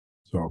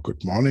So,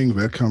 good morning.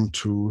 Welcome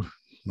to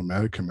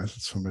Numerical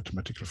Methods for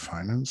Mathematical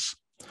Finance.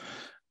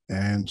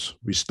 And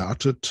we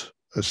started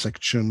a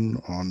section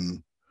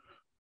on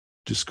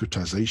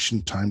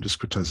discretization, time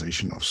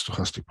discretization of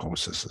stochastic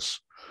processes.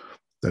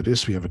 That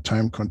is, we have a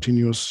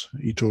time-continuous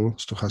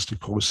Itô-Stochastic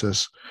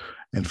process,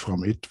 and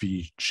from it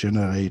we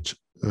generate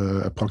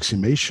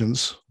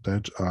approximations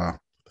that are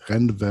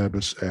random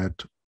variables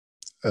at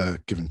a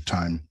given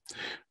time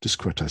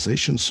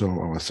discretization. So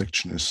our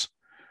section is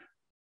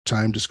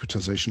time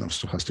discretization of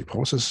stochastic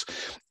process.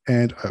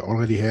 And I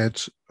already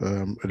had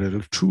a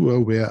little tour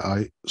where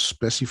I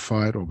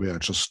specified, or where I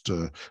just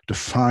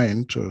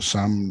defined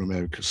some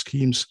numerical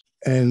schemes.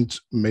 And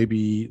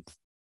maybe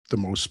the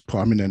most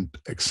prominent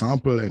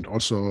example, and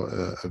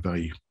also a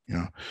very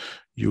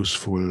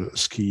useful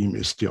scheme,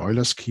 is the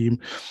Euler-Scheme.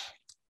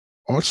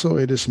 Also,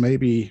 it is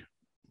maybe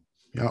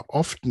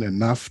often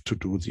enough to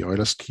do the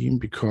Euler-Scheme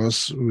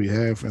because we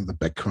have in the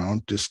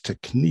background this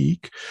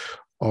technique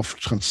of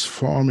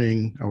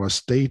transforming our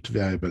state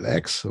variable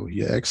x, so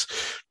here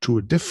x, to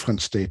a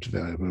different state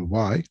variable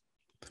y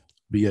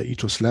via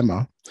Ito's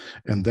lemma,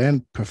 and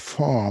then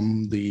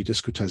perform the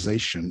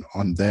discretization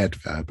on that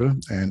variable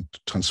and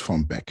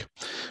transform back.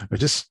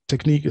 This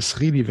technique is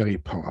really very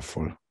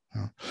powerful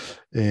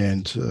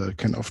and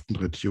can often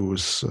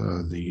reduce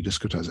the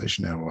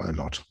discretization error a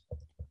lot.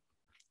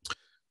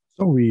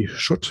 So we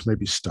should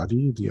maybe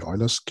study the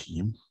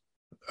Euler-Scheme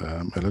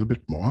a little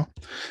bit more.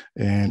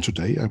 And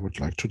today I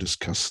would like to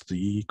discuss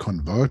the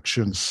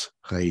convergence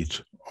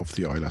rate of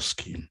the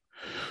Euler-Scheme.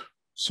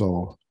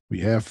 So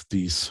we have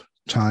these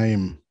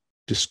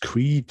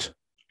time-discrete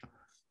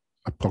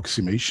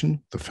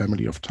approximation, the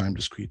family of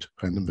time-discrete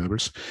random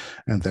variables,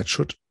 and that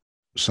should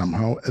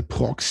somehow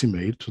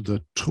approximate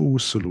the true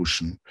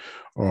solution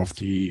of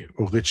the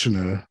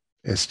original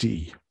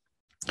SDE.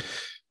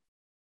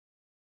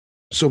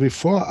 So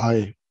before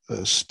I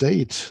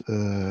state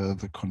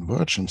the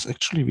convergence,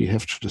 actually we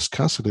have to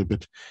discuss a little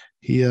bit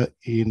here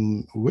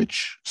in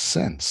which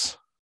sense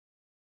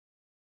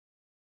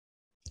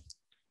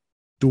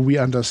do we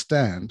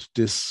understand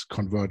this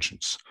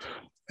convergence.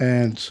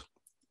 And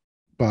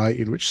by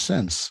in which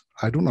sense,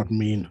 I do not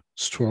mean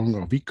strong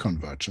or weak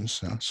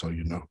convergence. So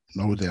you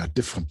know there are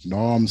different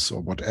norms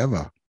or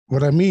whatever.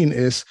 What I mean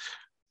is,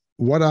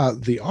 what are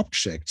the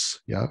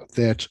objects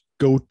that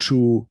go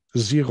to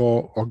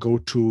zero or go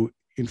to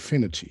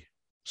infinity?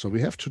 So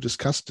we have to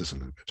discuss this a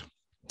little bit.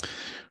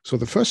 So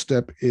the first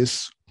step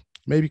is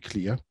maybe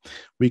clear.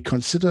 We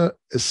consider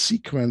a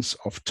sequence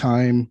of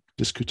time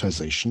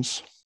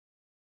discretizations.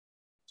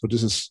 So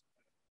this is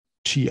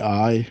Ti,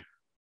 I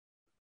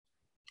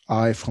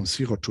from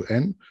 0 to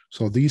n.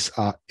 So these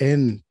are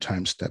n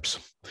time steps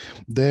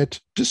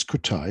that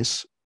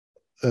discretize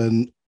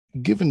a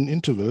given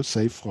interval,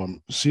 say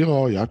from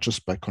 0,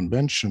 just by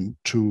convention,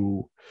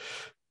 to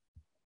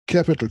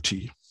capital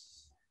T.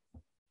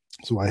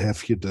 So I have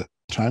here the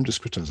time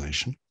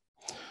discretization.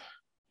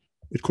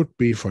 It could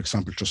be, for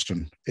example, just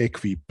an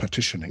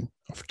equipartitioning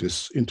of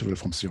this interval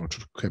from 0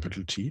 to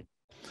capital T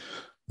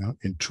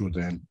into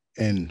then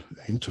n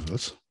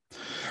intervals.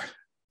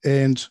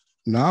 And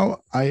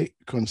now I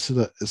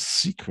consider a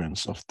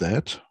sequence of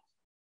that.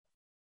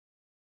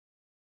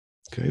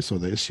 Okay, so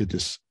there's here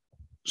this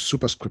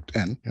superscript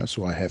n.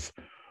 So I have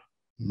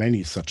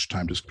many such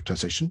time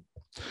discretization.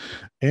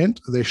 And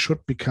they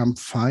should become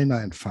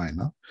finer and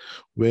finer,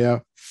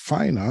 where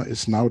finer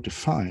is now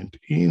defined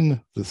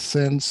in the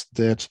sense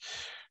that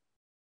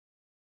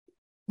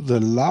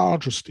the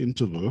largest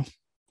interval,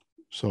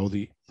 so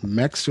the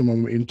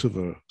maximum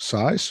interval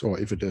size, or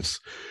if it is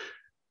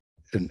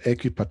an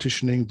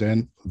equipartitioning,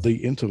 then the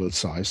interval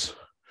size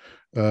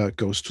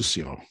goes to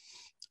 0.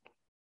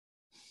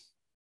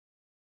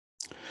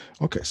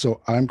 Okay, so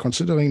I'm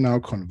considering now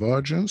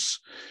convergence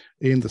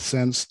in the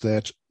sense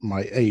that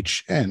my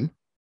hn,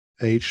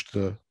 h,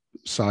 the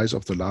size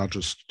of the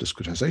largest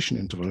discretization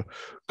interval,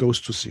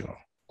 goes to 0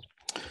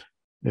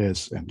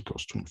 as n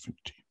goes to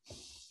infinity.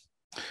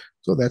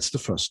 So that's the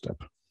first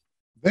step.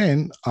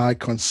 Then I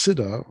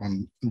consider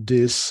on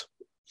this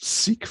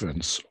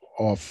sequence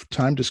of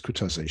time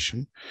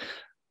discretization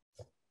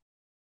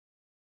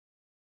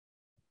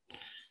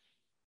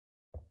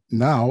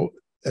now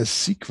a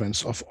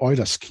sequence of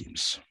Euler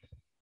schemes.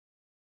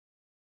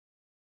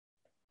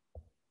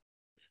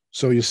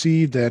 So you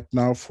see that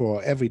now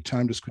for every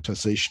time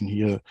discretization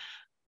here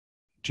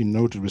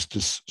denoted with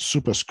this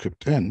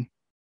superscript n,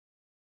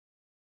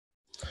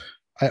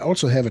 I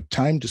also have a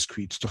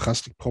time-discrete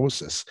stochastic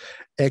process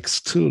x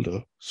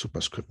tilde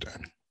superscript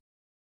n.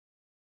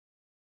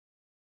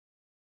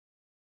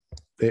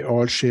 They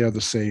all share the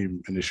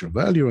same initial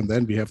value, and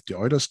then we have the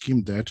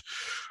Euler-Scheme that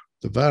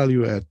the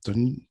value at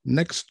the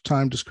next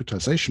time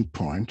discretization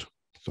point,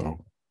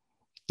 so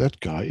that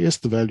guy, is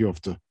the value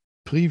of the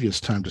previous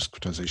time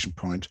discretization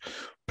point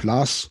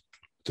plus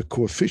the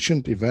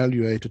coefficient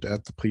evaluated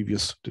at the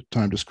previous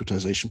time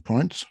discretization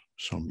point,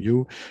 so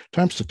mu,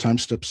 times the time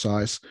step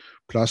size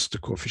plus the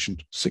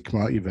coefficient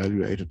sigma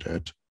evaluated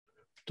at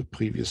the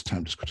previous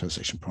time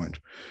discretization point,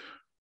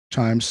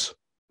 times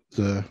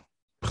the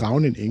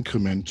Brownian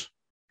increment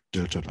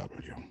delta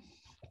W.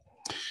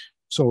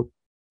 So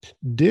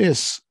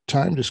this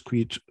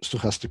time-discrete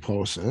stochastic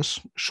process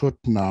should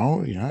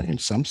now, in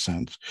some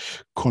sense,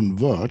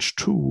 converge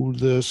to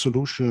the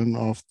solution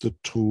of the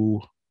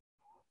true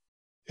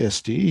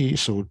SDE.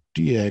 So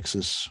dx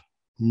is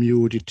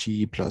mu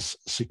dt plus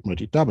sigma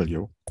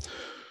dw.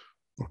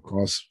 Of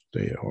course,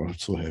 they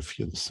also have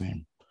here the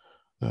same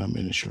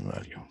initial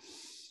value.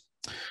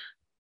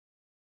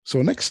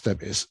 So next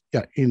step is,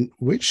 in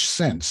which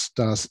sense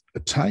does a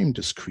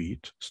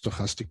time-discrete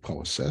stochastic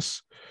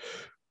process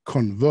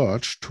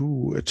converge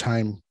to a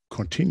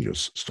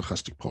time-continuous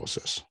stochastic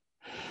process?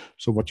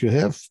 So what you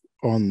have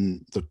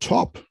on the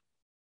top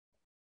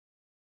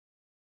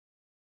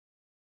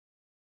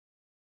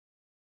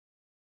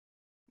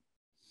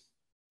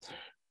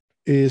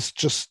is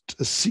just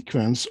a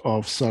sequence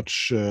of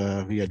such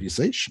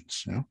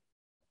realizations.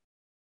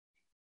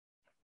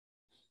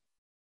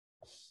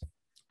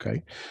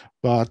 Okay,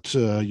 but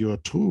your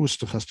true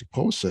stochastic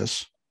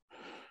process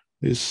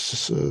is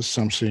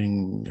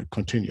something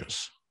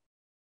continuous.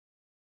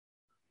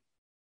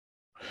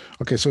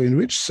 Okay, so in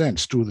which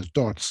sense do the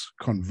dots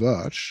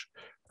converge?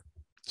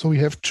 So we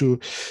have to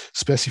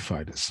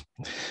specify this.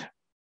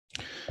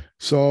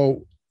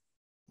 So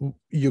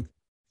you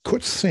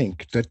could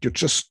think that you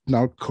just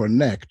now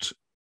connect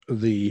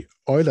the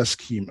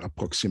Euler-Scheme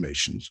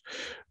approximations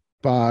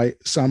by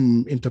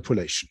some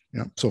interpolation.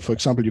 So for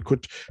example, you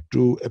could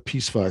do a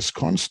piecewise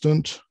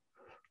constant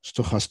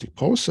stochastic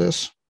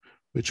process,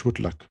 which would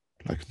look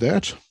like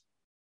that.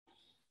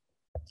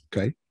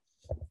 Okay.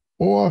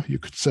 Or you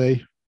could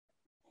say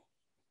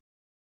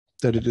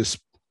that it is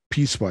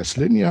piecewise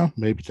linear.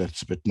 Maybe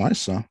that's a bit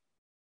nicer.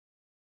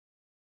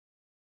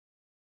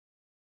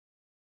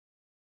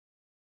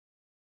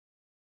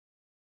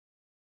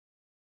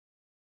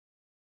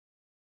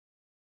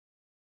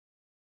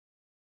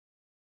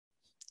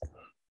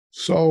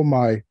 So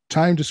my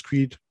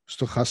time-discrete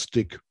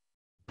stochastic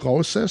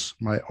process,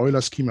 my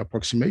Euler-Scheme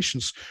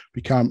approximations,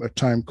 become a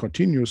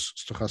time-continuous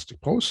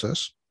stochastic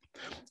process.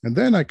 And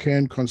then I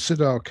can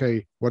consider,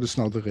 okay, what is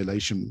now the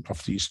relation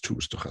of these two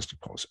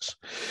stochastic processes?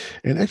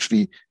 And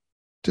actually,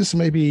 this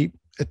may be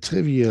a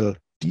trivial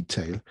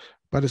detail,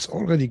 but it's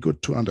already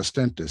good to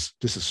understand this.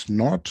 This is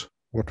not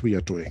what we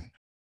are doing.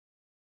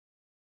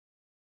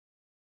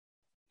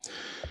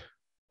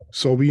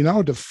 So we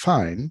now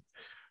define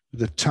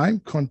the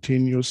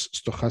time-continuous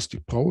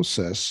stochastic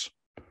process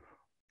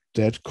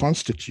that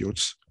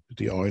constitutes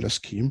the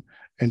Euler-Scheme,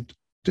 and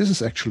this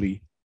is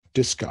actually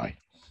this guy.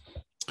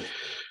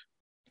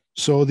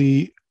 So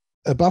the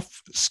above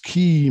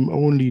scheme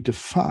only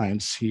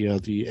defines here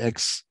the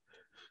x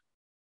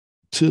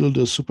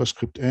tilde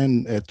superscript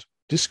n at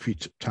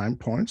discrete time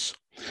points,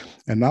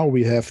 and now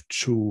we have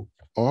to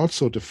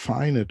also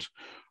define it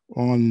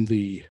on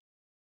the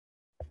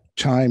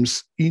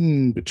times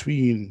in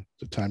between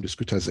the time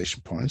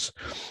discretization points.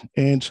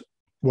 And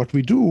what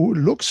we do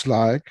looks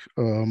like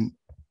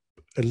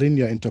a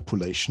linear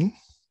interpolation.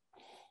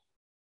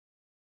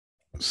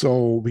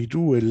 So we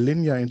do a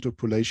linear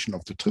interpolation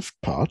of the drift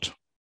part.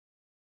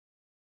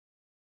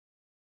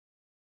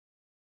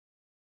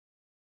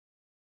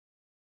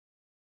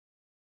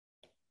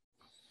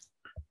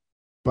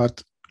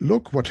 But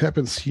look what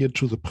happens here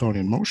to the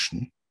Brownian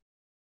motion.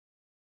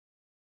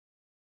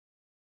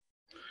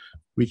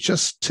 We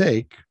just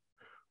take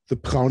the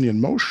Brownian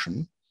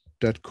motion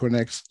that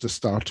connects the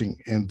starting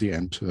and the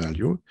end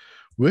value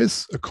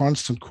with a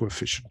constant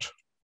coefficient.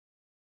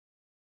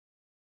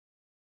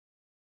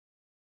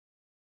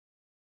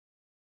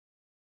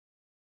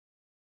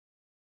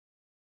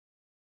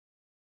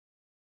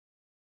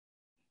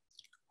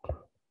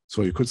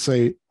 So you could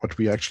say what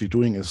we're actually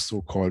doing is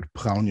so-called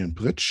Brownian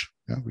bridge.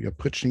 We are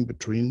bridging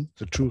between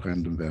the two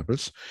random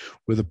variables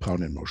with a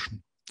Brownian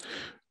motion.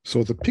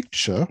 So the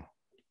picture,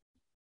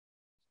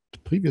 the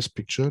previous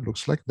picture,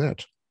 looks like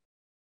that.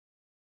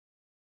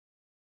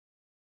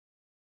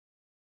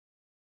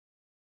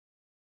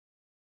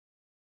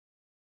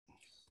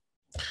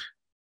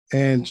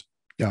 And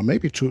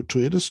maybe to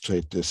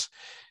illustrate this,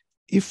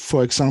 if,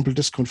 for example,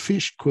 this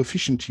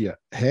coefficient here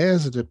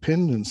has a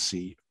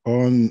dependency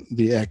on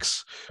the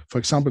x, for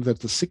example, that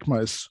the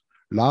sigma is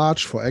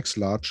large for x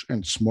large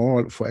and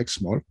small for x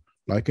small,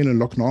 like in a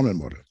log normal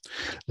model,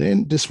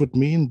 then this would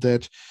mean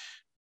that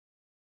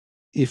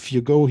if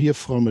you go here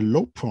from a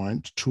low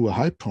point to a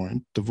high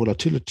point, the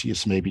volatility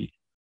is maybe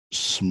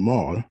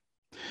small.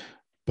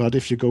 But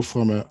if you go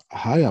from a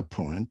higher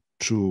point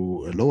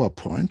to a lower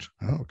point,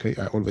 okay,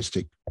 I always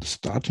take the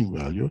starting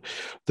value,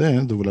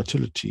 then the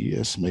volatility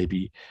is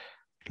maybe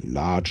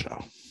larger.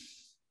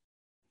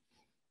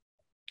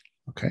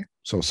 Okay,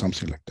 so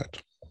something like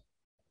that.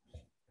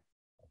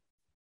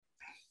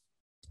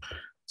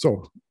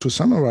 So to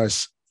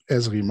summarize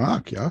as a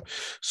remark,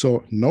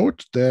 so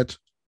note that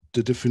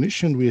the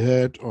definition we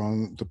had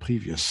on the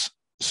previous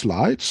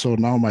slide, so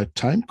now my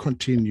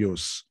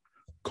time-continuous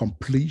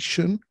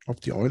completion of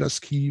the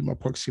Euler-Scheme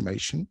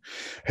approximation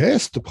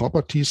has the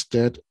properties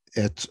that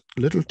at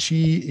little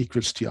t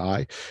equals ti,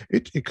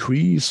 it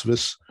agrees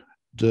with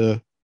the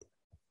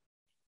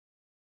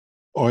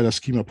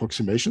Euler-Scheme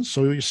approximations.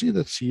 So you see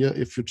that here,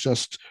 if you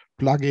just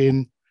plug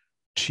in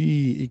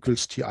t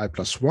equals ti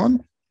plus 1,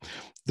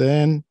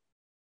 then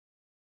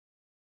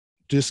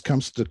this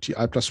comes to ti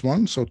plus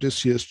 1. So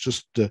this here is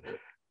just the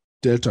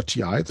delta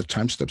ti, the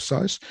time step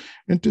size.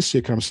 And this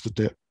here comes to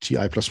the ti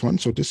plus 1.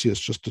 So this here is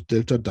just the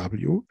delta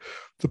w,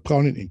 the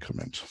Brownian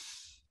increment.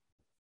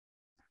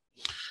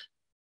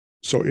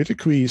 So it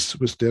agrees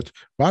with that,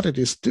 but it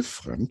is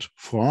different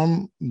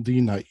from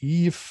the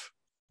naive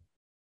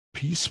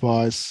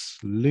piecewise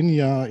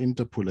linear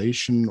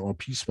interpolation or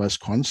piecewise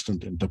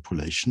constant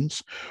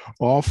interpolations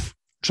of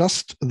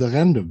just the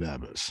random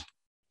variables.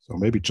 So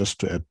maybe just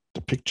to add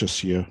the pictures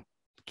here,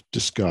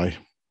 this guy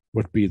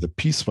would be the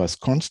piecewise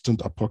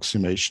constant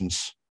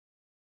approximations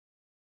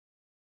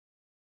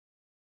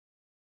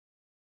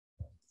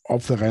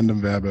of the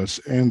random variables,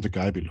 and the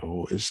guy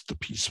below is the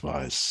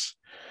piecewise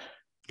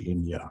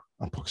linear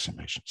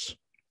approximations.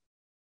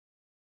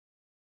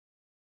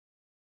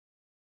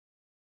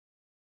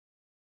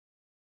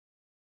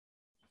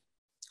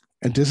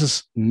 And this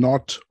is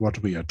not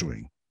what we are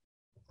doing.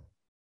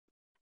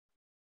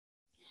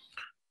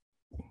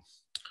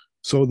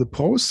 So the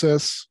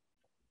process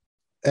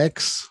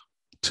x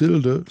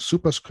tilde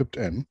superscript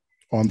n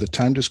on the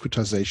time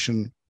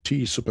discretization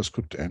t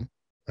superscript n,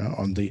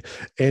 on the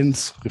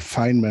nth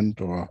refinement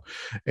or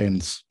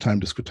nth time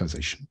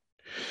discretization,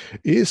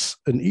 is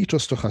an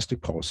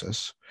Itô-Stochastic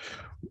process,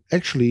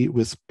 actually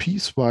with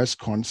piecewise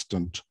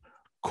constant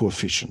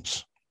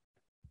coefficients.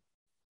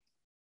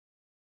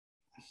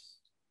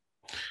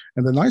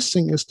 And the nice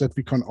thing is that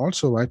we can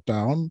also write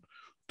down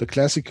the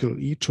classical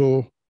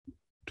Itô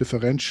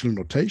differential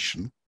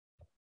notation.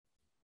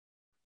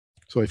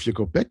 So if you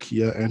go back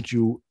here and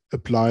you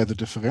apply the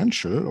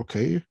differential,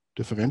 okay,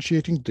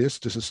 differentiating this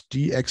is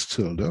dx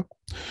tilde.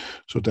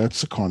 So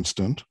that's a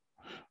constant.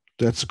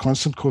 That's a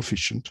constant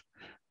coefficient.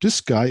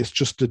 This guy is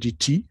just the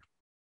dt.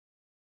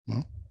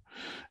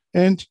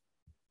 And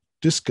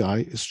this guy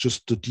is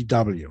just the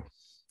dw.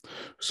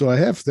 So I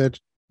have that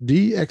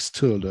dx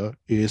tilde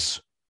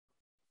is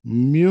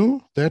mu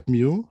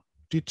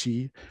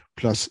dt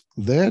plus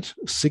that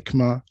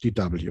sigma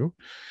dw,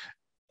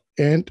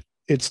 and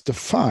it's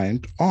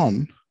defined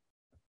on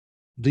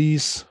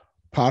these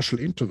partial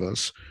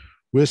intervals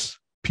with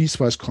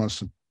piecewise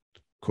constant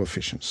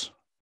coefficients.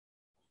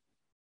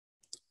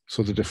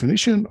 So the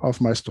definition of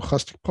my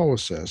stochastic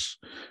process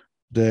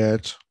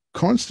that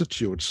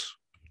constitutes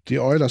the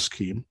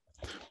Euler-Scheme,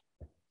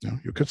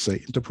 you could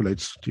say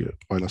interpolates the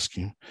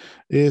Euler-Scheme,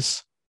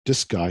 is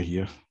this guy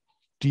here.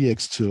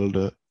 Dx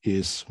tilde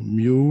is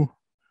mu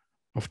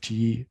of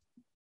t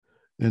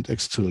and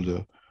x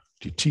tilde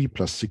dt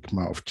plus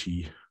sigma of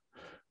t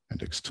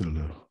and x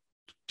tilde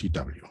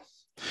dw.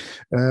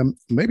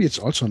 Maybe it's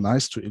also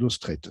nice to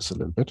illustrate this a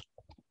little bit.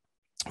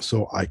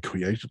 So I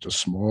created a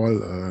small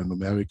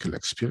numerical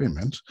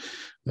experiment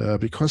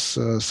because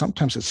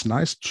sometimes it's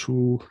nice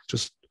to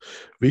just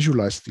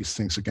visualize these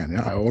things again.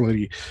 I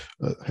already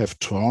have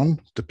drawn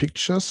the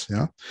pictures.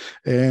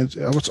 And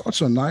what's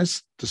also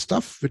nice, the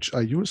stuff which I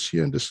use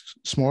here in this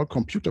small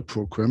computer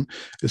program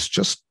is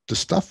just the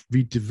stuff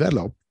we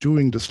developed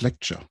during this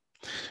lecture.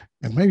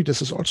 And maybe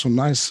this is also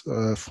nice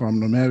from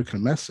numerical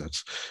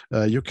methods.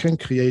 You can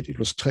create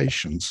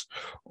illustrations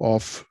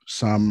of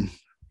some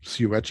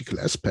theoretical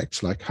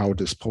aspects, like how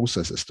this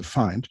process is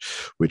defined,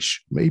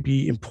 which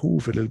maybe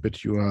improve a little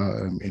bit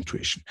your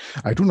intuition.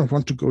 I do not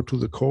want to go to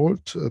the code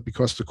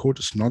because the code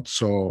is not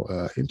so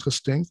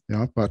interesting.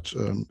 But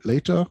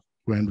later,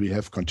 when we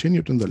have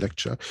continued in the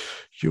lecture,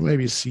 you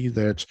maybe see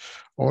that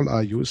all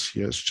I use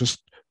here is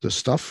just the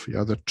stuff,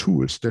 the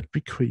tools that we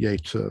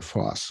create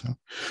for us.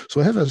 So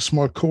I have a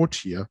small code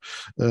here.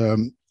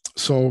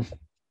 So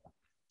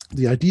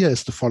the idea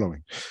is the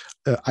following.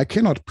 I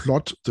cannot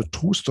plot the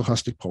true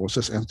stochastic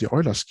process and the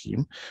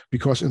Euler-Scheme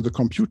because in the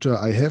computer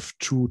I have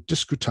to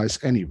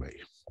discretize anyway.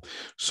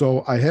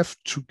 So I have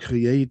to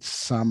create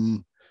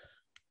some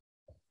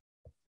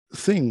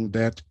thing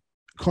that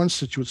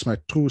constitutes my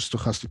true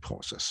stochastic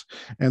process.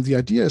 And the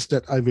idea is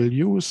that I will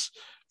use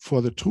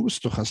for the true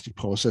stochastic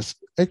process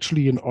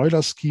actually an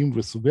Euler-Scheme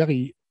with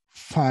very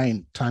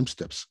fine time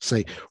steps,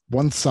 say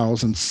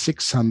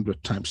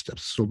 1,600 time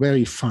steps, so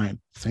very fine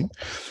thing.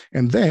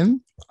 And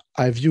then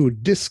I view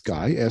this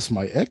guy as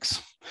my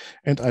x,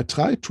 and I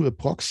try to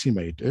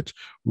approximate it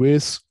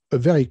with a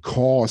very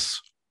coarse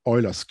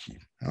Euler-Scheme.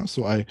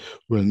 So I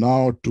will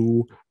now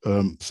do,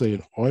 say,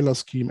 an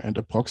Euler-Scheme and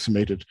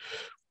approximate it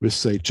with,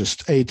 say,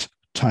 just 8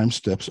 time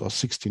steps or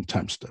 16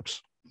 time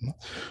steps.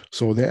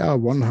 So there are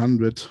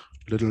 100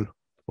 little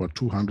or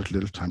 200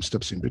 little time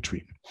steps in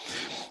between.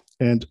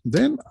 And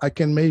then I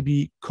can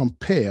maybe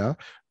compare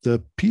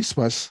the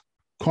piecewise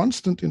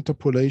constant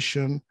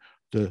interpolation,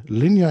 the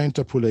linear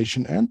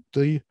interpolation, and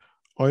the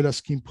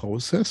Euler-Scheme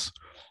process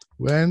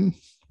when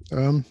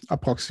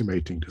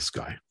approximating this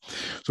guy.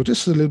 So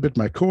this is a little bit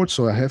my code.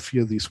 So I have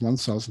here these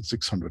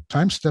 1,600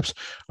 time steps.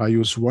 I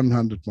use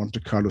 100 Monte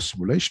Carlo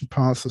simulation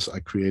paths. I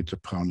create a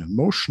Brownian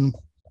motion.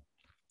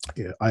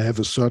 I have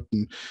a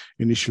certain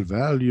initial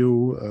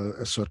value,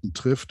 a certain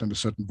drift, and a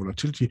certain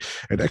volatility.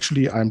 And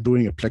actually, I'm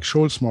doing a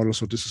Black-Scholes model,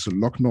 so this is a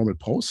log-normal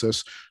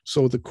process.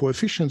 So the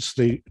coefficients,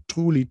 they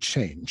truly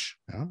change.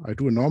 Yeah? I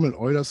do a normal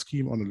Euler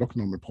scheme on a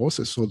log-normal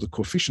process, so the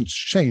coefficients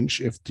change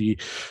if the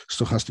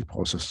stochastic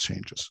process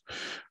changes.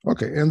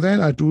 Okay, and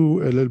then I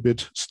do a little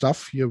bit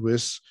stuff here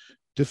with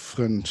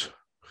different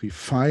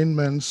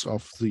refinements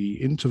of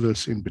the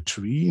intervals in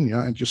between,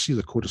 yeah, and you see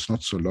the code is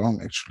not so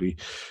long. Actually,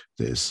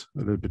 there's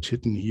a little bit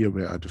hidden here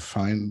where I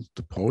define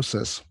the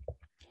process,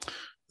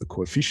 the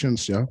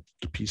coefficients, yeah,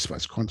 the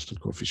piecewise constant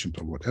coefficient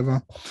or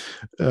whatever,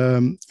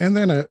 and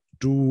then I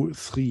do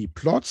 3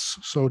 plots.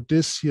 So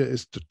this here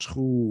is the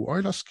true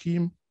Euler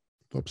scheme.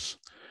 Oops.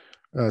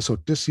 So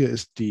this here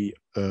is the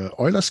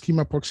Euler scheme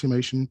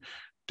approximation.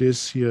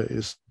 This here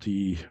is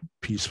the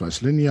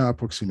piecewise linear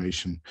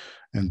approximation,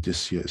 and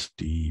this here is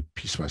the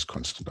piecewise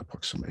constant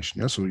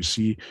approximation. Yeah, so you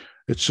see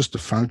it's just a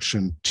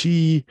function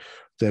t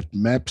that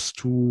maps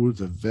to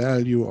the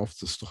value of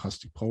the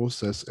stochastic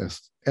process as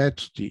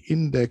at the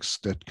index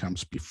that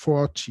comes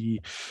before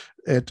t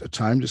at a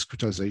time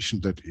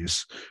discretization that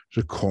is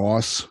the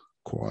coarse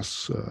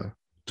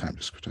time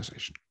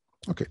discretization.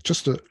 Okay,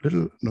 just a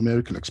little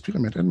numerical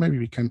experiment, and maybe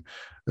we can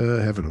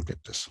have a look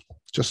at this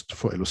just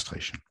for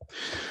illustration.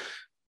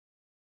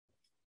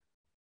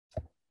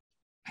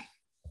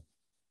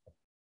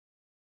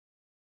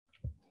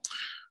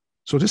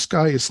 So this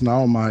guy is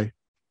now my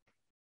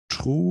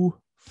true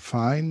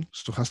fine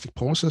stochastic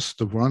process,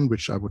 the one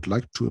which I would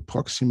like to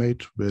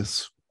approximate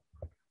with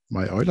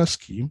my Euler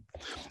scheme.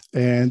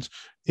 And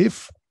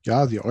if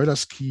the Euler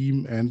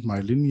scheme and my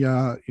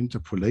linear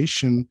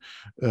interpolation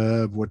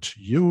would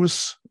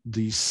use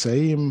the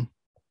same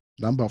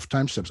number of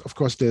time steps, of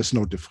course, there's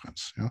no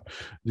difference. Yeah?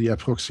 The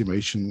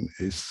approximation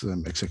is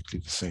exactly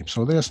the same.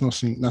 So there's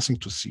nothing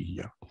to see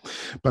here.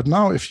 But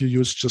now if you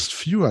use just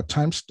fewer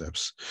time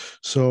steps,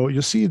 so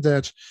you see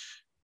that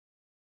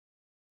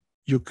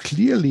you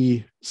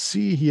clearly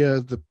see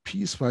here the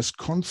piecewise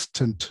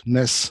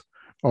constantness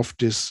of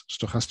this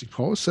stochastic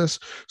process.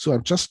 So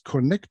I'm just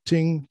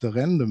connecting the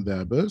random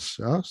variables.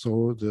 Yeah?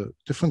 So the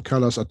different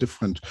colors are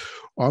different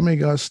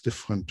omegas,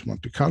 different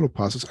Monte Carlo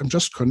passes. I'm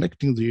just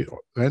connecting the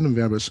random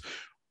variables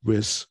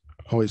with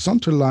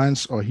horizontal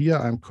lines, or here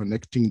I'm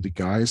connecting the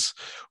guys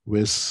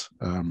with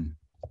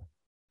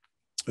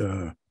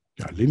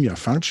linear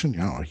function.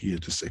 Yeah, or here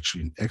it is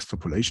actually an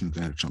extrapolation,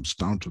 then it jumps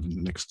down to the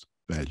next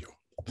value.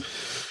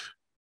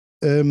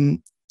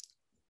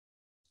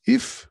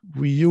 If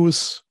we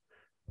use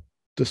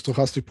the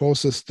stochastic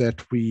process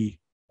that we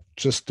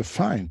just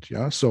defined,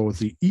 yeah, so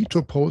the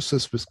Itô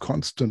process with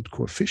constant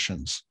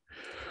coefficients,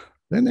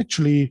 then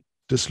actually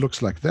this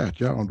looks like that,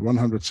 yeah, on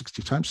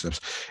 160 time steps.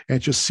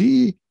 And you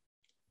see,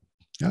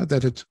 yeah,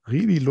 that it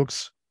really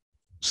looks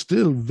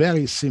still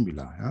very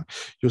similar.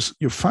 Yeah?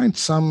 You find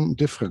some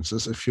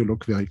differences if you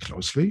look very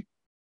closely.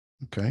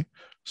 Okay,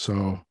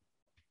 so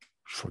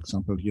for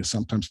example, here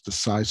sometimes the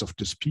size of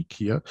this peak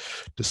here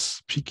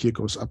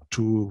goes up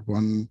to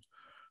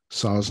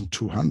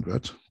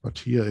 1,200, but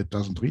here it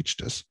doesn't reach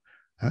this.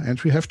 And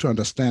we have to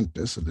understand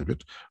this a little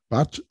bit,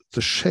 but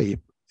the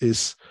shape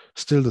is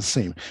still the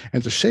same.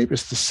 And the shape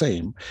is the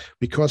same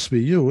because we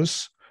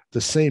use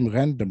the same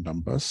random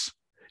numbers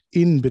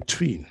in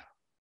between.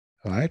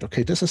 Right?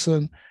 Okay, this is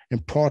an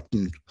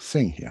important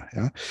thing here.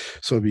 Yeah?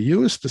 So we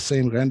use the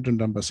same random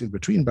numbers in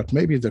between, but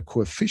maybe the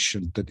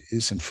coefficient that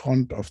is in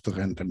front of the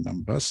random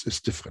numbers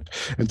is different.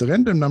 And the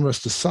random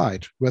numbers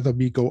decide whether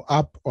we go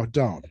up or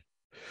down.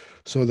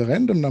 So the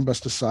random numbers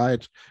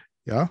decide,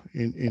 yeah,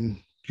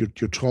 you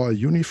draw a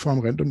uniform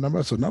random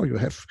number. So now you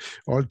have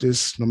all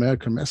this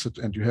numerical method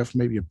and you have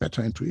maybe a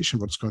better intuition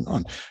what's going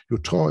on. You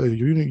draw a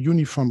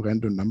uniform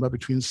random number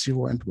between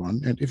 0 and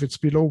 1. And if it's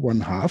below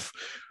 1/2,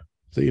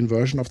 the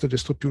inversion of the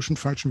distribution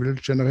function will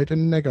generate a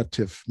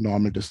negative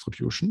normal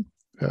distribution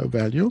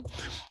value.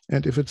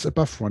 And if it's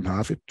above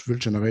 1/2, it will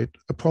generate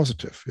a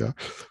positive. Yeah.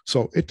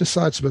 So it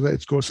decides whether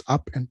it goes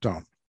up and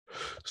down.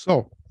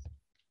 So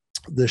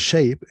the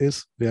shape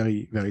is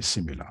very, very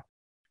similar.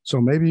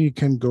 So maybe you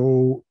can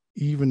go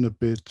even a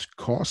bit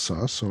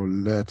coarser. So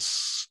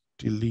let's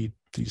delete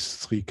these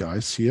 3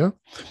 guys here.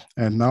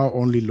 And now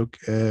only look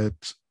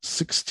at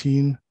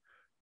 16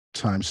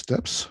 time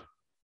steps.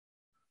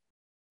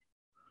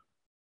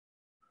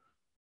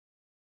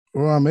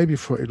 Or maybe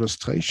for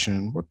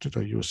illustration, what did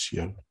I use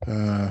here?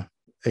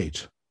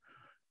 8.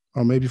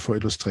 Or maybe for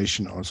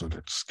illustration also,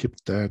 let's skip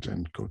that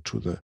and go to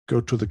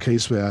the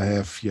case where I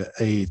have here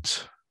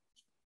 8.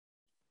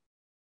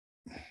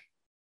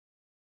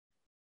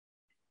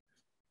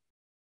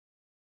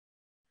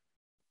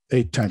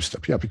 Time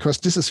step, yeah, because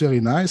this is very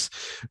nice.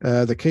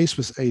 The case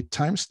with 8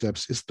 time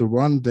steps is the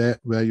one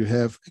where you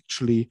have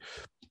actually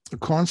a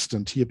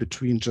constant here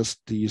between just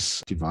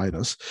these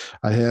dividers.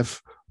 I have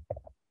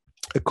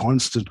a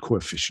constant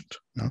coefficient.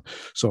 Yeah?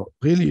 So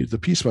really the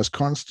piecewise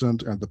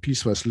constant and the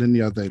piecewise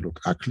linear, they look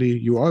ugly.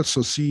 You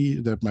also see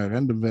that my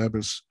random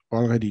variables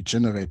already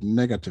generate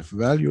negative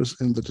values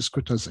in the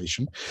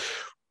discretization.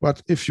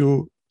 But if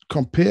you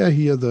compare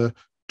here the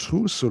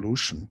true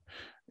solution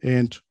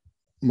and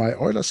my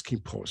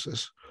Euler-Scheme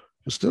process,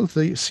 you still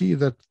see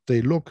that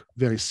they look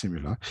very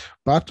similar.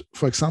 But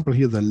for example,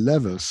 here the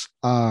levels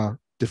are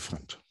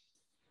different.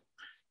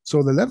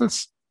 So the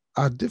levels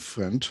are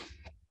different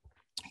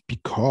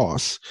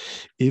because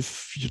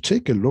if you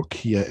take a look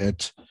here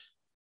at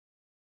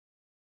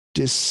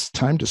this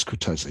time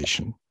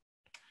discretization,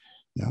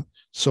 yeah,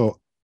 so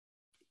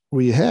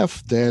we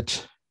have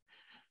that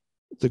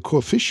the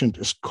coefficient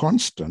is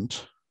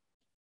constant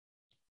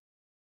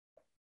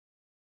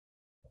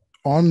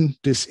on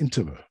this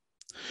interval.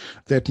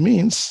 That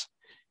means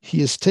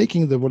he is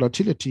taking the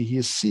volatility he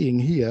is seeing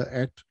here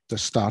at the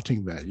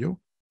starting value,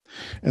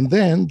 and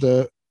then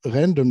the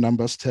random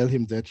numbers tell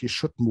him that he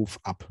should move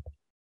up.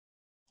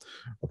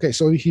 Okay,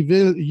 so he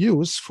will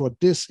use for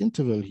this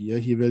interval here,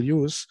 he will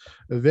use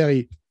a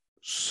very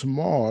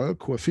small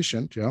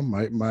coefficient. Yeah,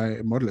 my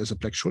model is a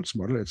Black-Scholes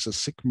model. It's a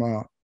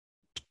sigma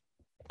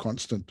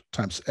constant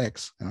times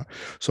x. Yeah?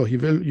 So he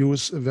will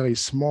use a very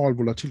small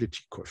volatility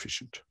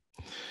coefficient.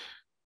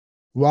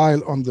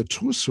 While on the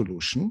true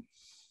solution,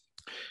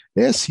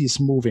 as he's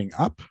moving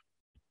up,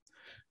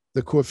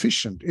 the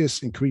coefficient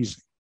is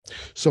increasing.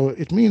 So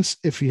it means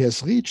if he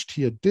has reached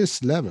here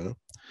this level,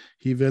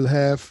 he will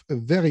have a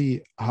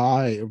very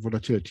high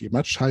volatility,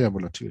 much higher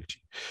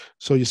volatility.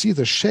 So you see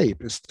the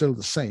shape is still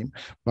the same,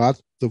 but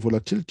the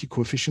volatility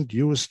coefficient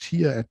used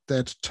here at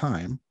that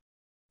time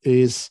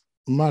is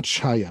much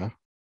higher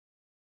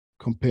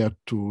compared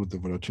to the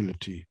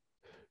volatility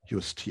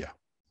used here,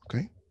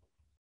 okay?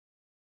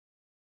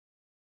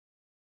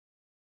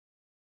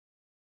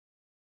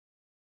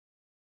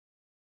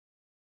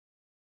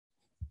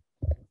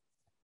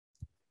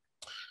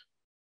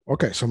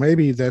 Okay, so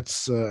maybe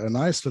that's a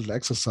nice little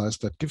exercise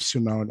that gives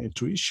you now an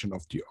intuition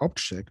of the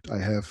object I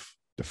have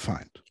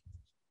defined.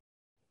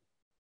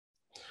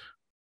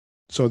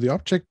 So the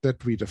object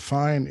that we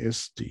define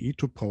is the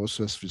Itô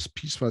process with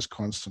piecewise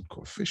constant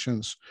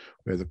coefficients,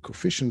 where the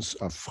coefficients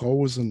are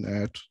frozen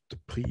at the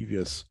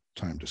previous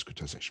time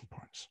discretization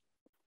points.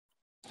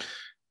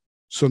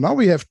 So now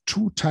we have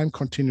two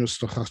time-continuous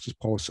stochastic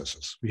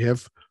processes. We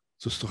have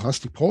the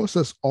stochastic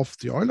process of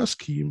the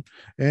Euler-Scheme,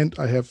 and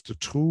I have the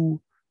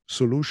true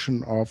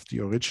solution of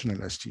the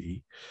original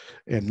STE.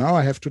 And now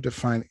I have to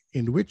define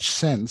in which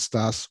sense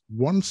does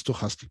one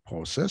stochastic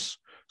process,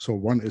 so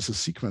one is a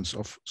sequence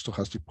of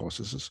stochastic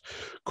processes,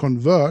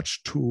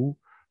 converge to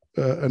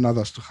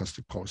another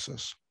stochastic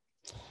process.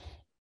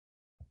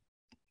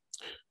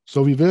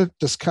 So we will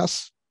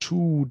discuss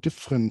two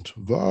different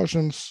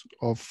versions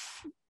of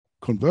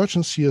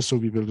convergence here. So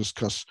we will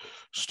discuss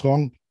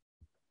strong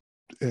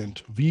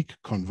and weak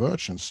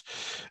convergence.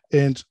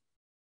 And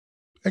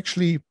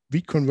actually,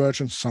 weak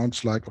convergence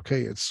sounds like,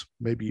 okay, it's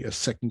maybe a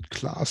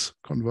second-class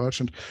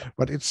convergence,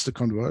 but it's the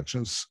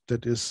convergence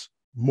that is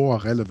more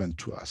relevant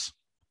to us.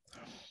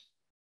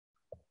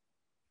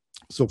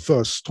 So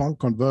first, strong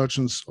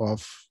convergence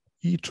of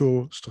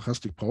Itô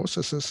stochastic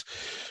processes.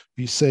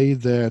 We say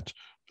that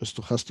a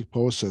stochastic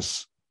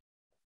process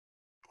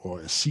or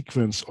a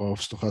sequence of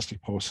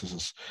stochastic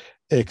processes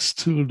x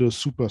tilde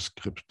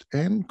superscript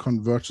n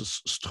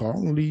converges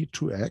strongly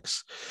to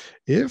x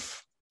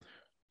if,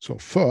 so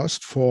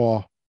first,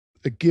 for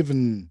a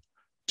given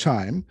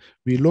time,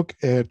 we look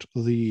at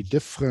the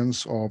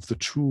difference of the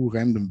two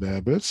random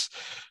variables,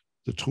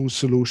 the true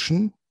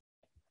solution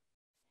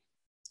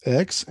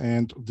x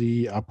and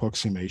the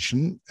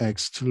approximation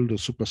x tilde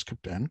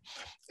superscript n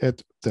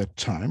at that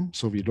time.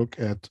 So we look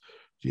at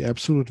the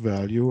absolute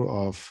value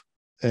of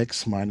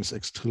x minus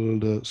x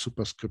tilde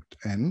superscript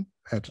n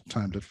at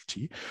time little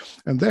t.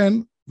 And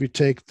then we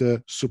take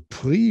the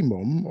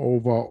supremum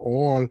over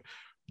all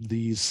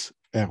these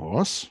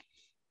errors.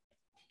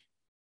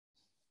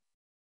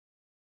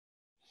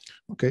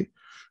 Okay,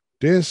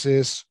 this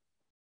is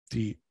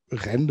the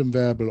random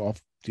variable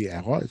of the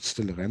error. It's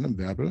still a random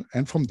variable.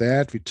 And from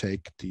that, we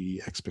take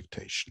the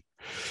expectation.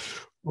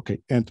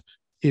 Okay, and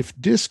if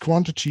this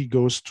quantity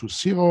goes to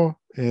 0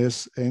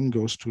 as n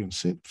goes to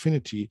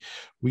infinity,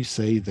 we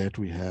say that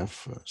we have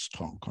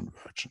strong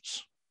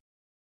convergence.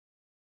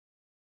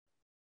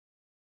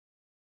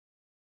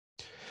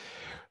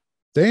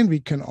 Then we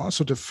can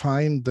also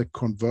define the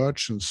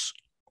convergence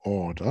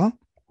order.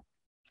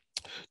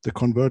 The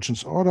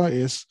convergence order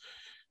is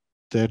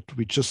that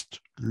we just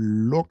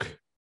look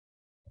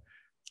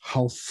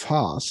how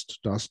fast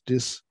does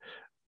this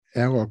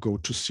error go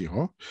to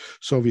 0.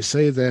 So we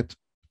say that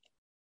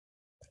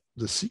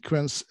the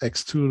sequence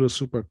x tilde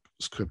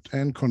superscript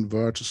n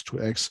converges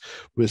to x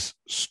with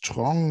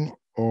strong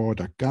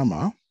order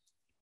gamma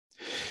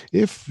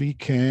if we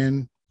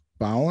can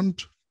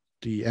bound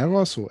the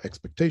error, so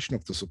expectation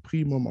of the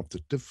supremum of the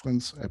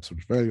difference,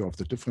 absolute value of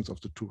the difference of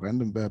the two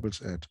random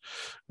variables at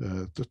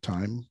the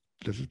time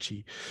little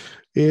t,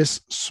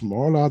 is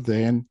smaller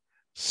than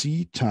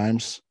c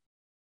times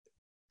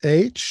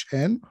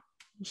hn,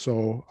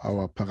 so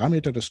our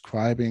parameter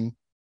describing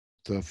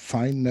the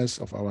fineness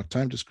of our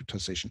time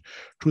discretization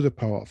to the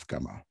power of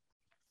gamma.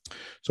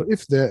 So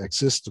if there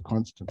exists a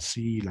constant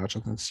c larger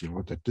than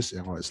 0, that this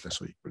error is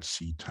less or equal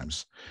c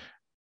times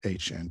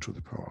hn to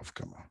the power of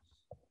gamma.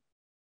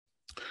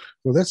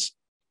 So that's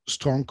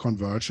strong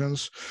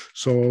convergence.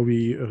 So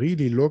we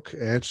really look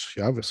at,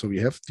 so we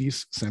have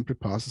these sample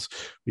passes.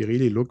 We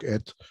really look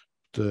at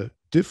the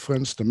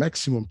difference, the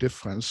maximum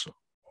difference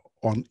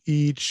on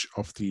each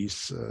of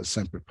these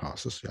sample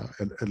passes,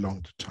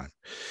 along the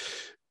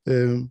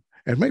time.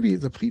 And maybe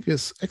the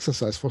previous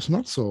exercise was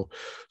not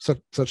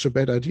such a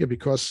bad idea,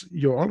 because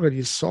you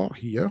already saw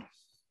here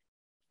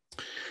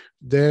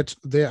that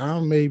there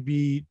are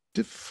maybe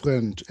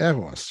different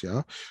errors.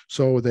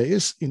 So there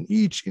is in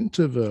each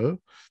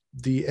interval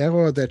the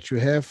error that you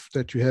have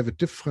a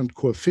different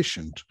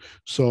coefficient.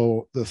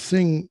 So the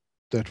thing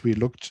that we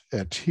looked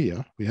at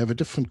here, we have a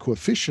different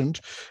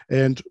coefficient,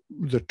 and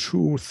the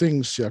two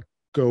things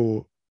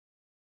go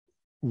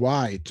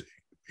wide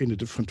in a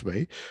different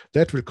way.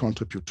 That will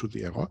contribute to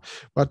the error.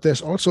 But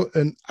there's also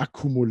an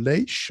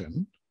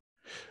accumulation,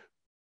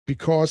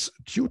 because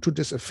due to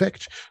this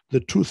effect, the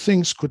two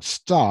things could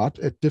start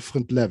at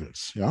different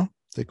levels.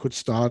 They could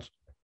start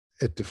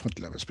at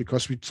different levels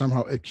because we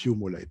somehow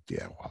accumulate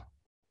the error.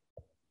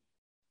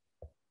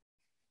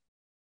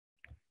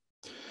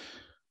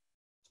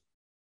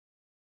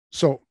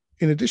 So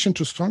in addition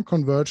to strong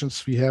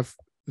convergence, we have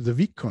the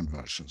weak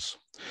convergence.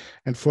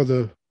 And for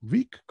the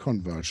weak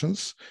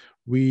convergence,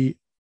 we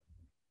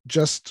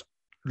just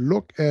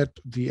look at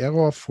the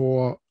error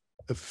for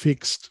a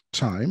fixed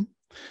time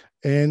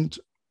and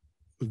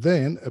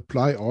then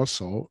apply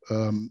also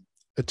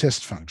a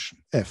test function,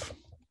 f.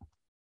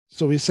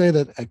 So we say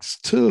that x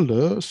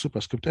tilde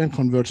superscript n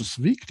converges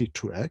weakly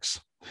to x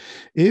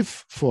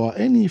if for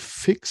any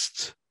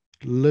fixed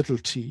little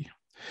t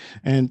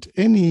and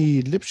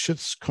any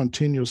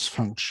Lipschitz-Continuous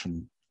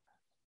function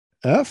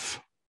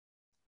f,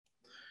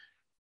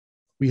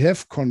 we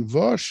have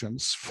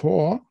convergence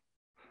for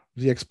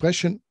the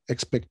expression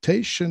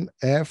expectation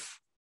f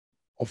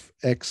of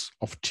x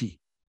of t.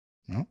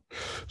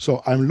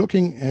 So I'm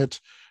looking at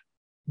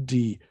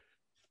the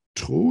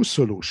true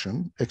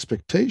solution,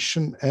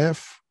 expectation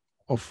f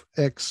of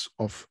x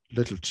of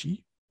little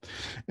t,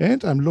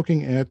 and I'm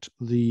looking at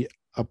the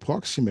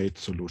approximate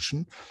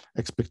solution,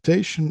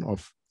 expectation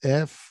of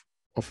f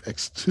of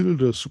x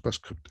tilde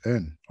superscript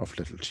n of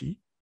little t.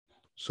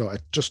 So I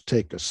just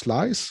take a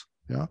slice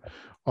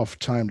of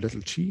time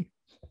little t.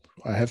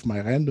 I have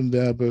my random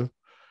variable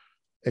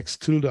x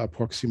tilde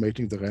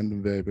approximating the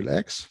random variable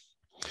x.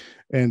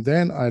 And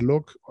then I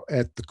look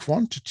at the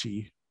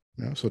quantity.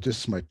 So this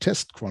is my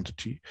test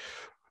quantity,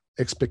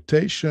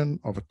 expectation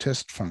of a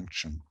test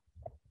function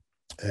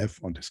f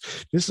on this.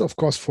 This is, of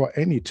course, for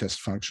any test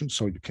function.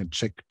 So you can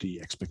check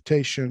the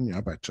expectation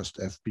by just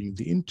f being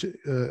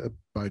the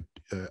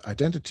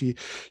identity.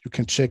 You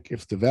can check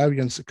if the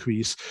variance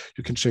agrees.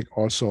 You can check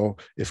also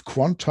if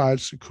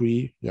quantiles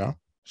agree.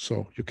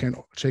 So you can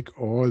check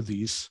all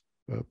these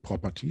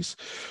properties,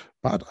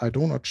 but I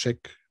do not check,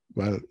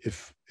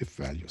 if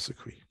values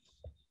agree.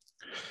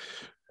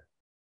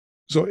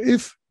 So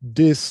if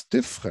this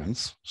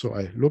difference, so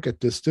I look at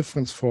this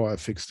difference for a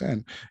fixed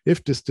n,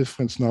 if this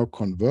difference now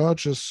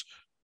converges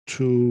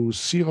to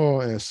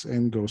 0 as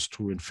n goes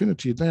to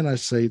infinity, then I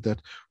say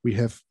that we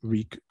have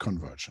weak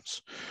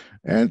convergence.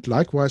 And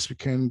likewise, we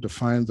can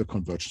define the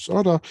convergence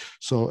order.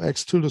 So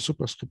x tilde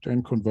superscript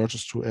n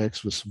converges to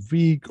x with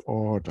weak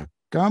order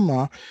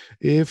gamma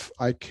if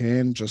I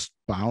can just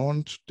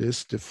bound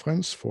this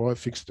difference for a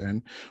fixed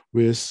n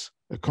with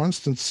a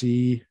constant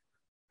c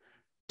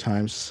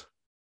times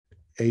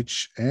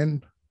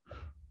hn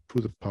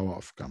to the power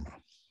of gamma.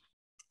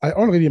 I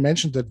already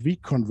mentioned that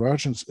weak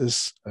convergence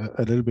is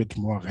a little bit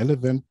more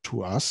relevant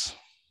to us.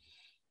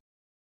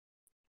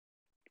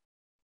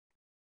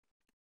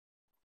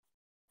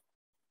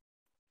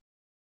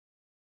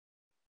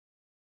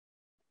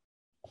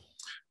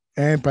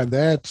 And by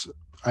that,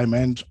 I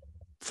meant,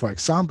 for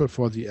example,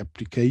 for the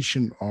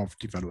application of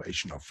the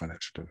valuation of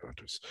financial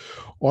derivatives.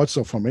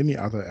 Also, for many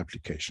other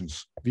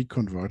applications, weak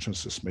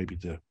convergence is maybe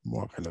the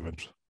more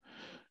relevant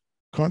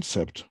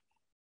concept.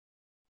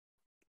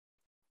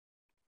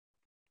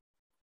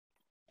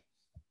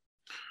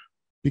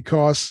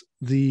 Because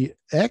the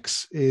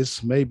x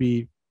is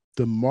maybe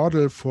the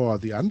model for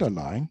the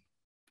underlying.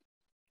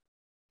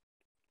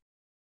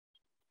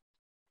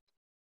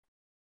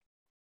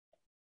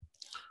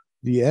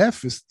 The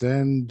f is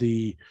then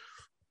the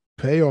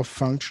payoff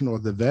function or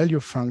the value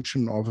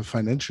function of a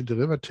financial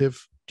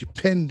derivative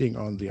depending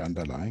on the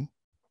underlying.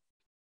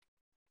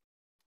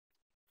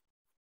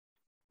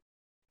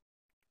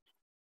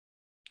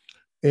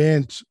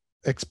 And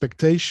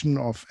expectation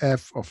of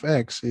f of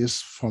x is,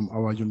 from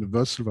our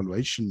universal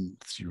valuation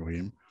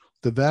theorem,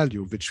 the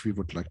value which we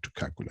would like to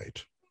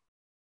calculate.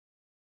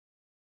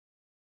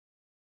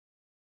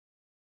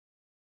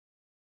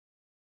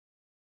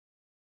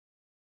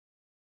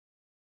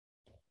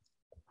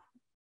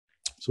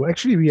 So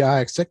actually, we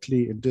are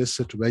exactly in this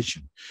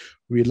situation.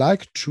 We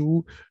like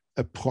to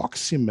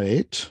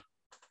approximate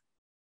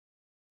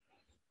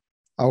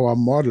our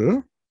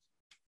model,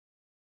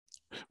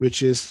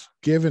 which is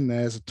given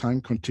as a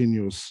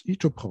time-continuous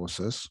Itô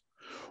process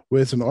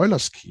with an Euler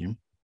scheme.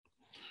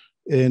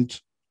 And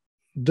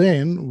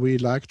then we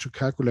like to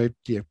calculate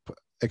the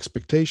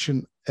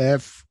expectation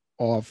f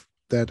of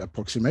that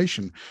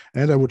approximation.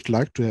 And I would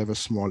like to have a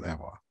small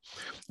error.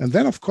 And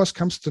then, of course,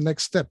 comes the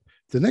next step.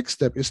 The next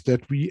step is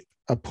that we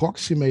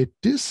approximate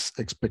this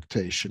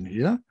expectation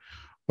here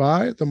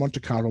by the Monte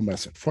Carlo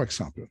method, for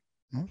example.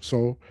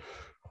 So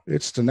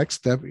it's the next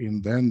step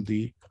in then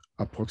the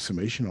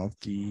approximation of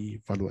the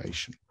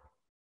valuation.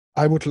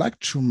 I would like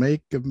to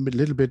make a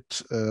little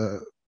bit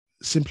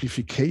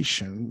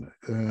simplification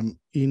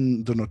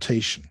in the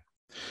notation.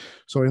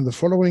 So in the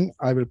following,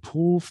 I will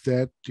prove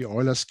that the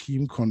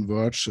Euler-Scheme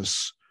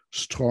converges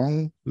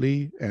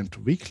strongly and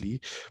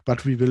weakly,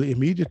 but we will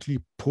immediately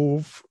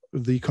prove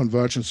the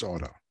convergence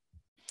order.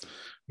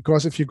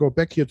 Because if you go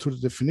back here to the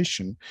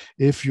definition,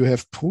 if you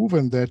have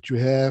proven that you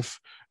have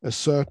a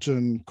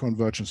certain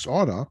convergence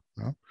order,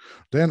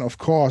 then of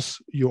course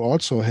you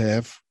also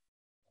have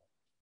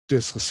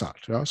this result.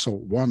 So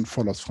 1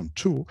 follows from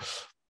 2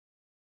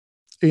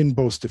 in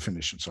both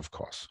definitions, of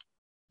course.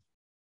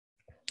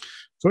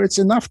 So it's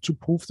enough to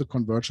prove the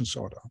convergence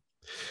order.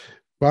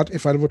 But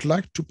if I would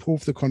like to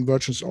prove the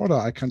convergence order,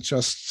 I can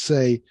just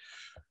say,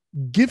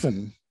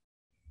 given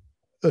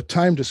a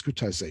time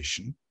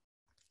discretization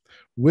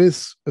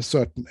with a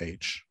certain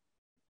age,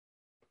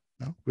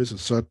 with a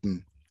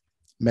certain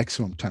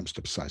maximum time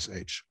step size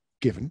age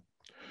given,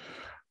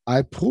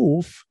 I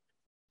prove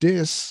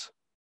this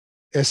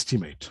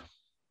estimate.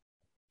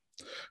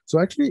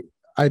 So actually,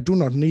 I do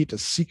not need a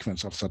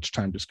sequence of such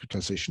time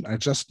discretization. I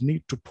just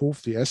need to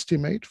prove the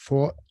estimate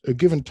for a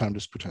given time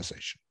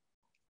discretization.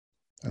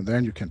 And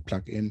then you can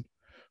plug in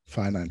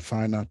finer and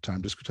finer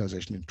time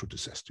discretization into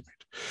this estimate.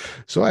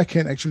 So I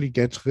can actually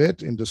get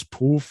rid in this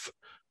proof,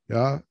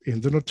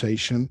 in the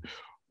notation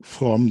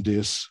from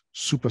this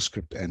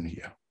superscript n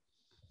here.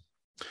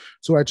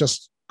 So I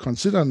just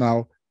consider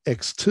now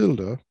x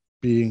tilde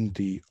being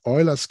the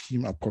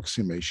Euler-Scheme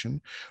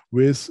approximation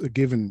with a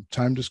given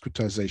time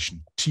discretization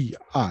Ti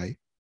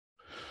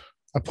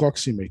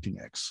approximating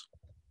x.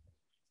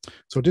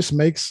 So this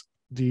makes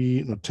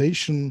the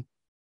notation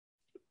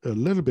a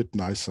little bit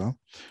nicer.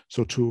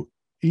 So to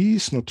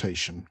ease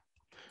notation,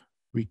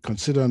 we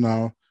consider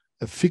now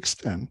a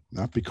fixed n,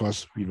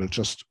 because we will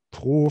just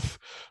prove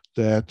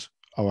that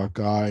our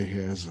guy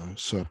has a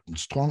certain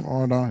strong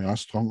order.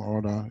 Strong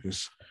order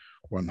is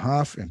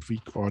 1/2 and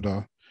weak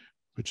order,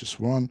 which is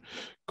 1,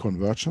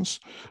 convergence.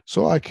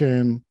 So I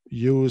can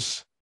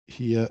use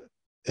here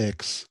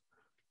x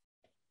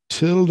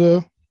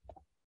tilde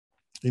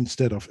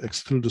instead of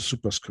x tilde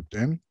superscript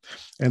n,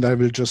 and I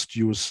will just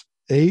use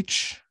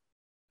h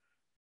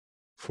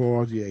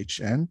for the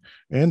hn,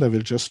 and I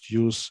will just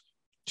use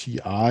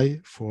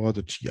Ti for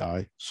the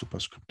Ti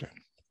superscript n.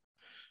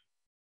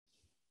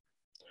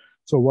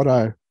 So what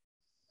I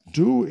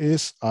do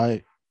is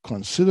I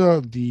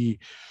consider the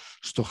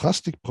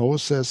stochastic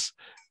process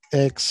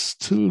x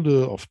tilde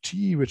of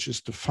t, which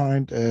is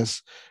defined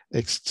as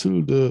x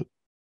tilde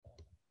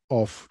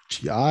of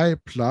Ti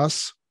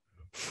plus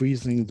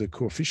freezing the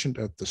coefficient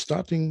at the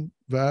starting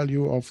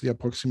value of the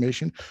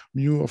approximation,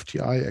 mu of Ti,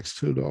 x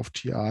tilde of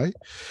Ti,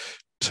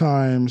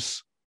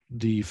 times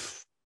the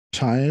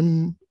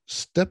time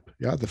step,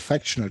 the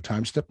fractional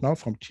time step now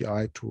from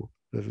Ti to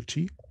little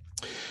t,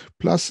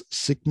 plus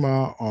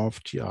sigma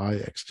of Ti,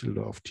 x tilde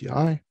of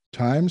Ti,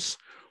 times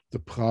the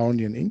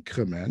Brownian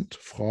increment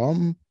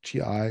from Ti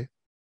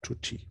to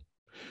t.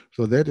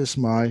 So that is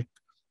my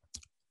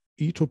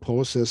Itô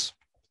process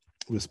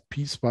with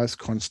piecewise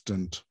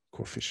constant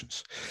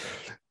coefficients.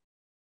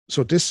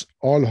 So this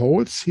all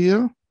holds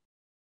here.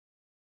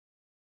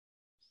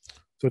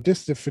 So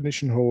this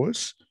definition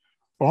holds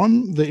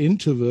on the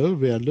interval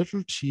where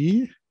little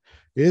t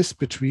is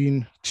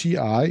between Ti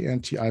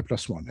and Ti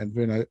plus 1. And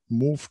when I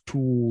move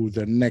to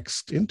the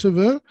next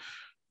interval,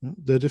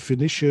 the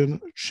definition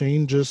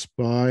changes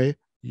by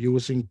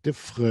using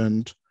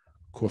different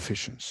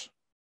coefficients.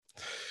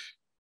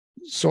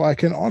 So I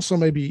can also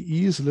maybe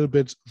ease a little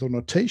bit the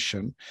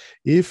notation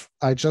if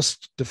I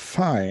just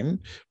define,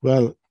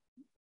 well,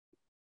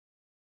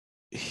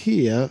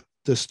 here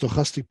the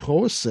stochastic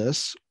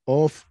process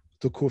of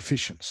the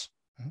coefficients.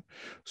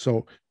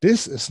 So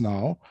this is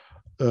now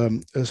a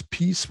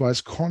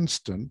piecewise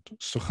constant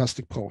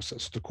stochastic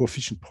process, the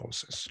coefficient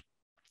process.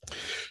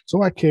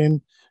 So I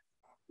can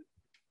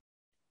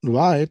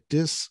write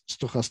this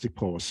stochastic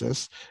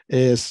process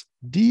as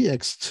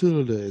dx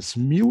tilde is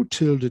mu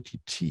tilde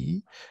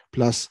dt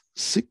plus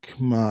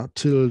sigma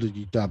tilde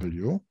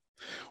dw,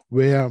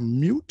 where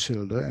mu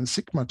tilde and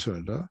sigma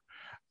tilde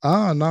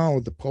are now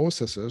the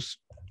processes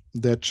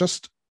that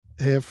just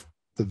have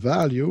the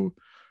value,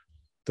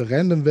 the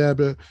random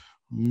variable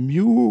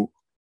mu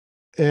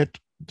at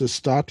the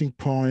starting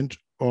point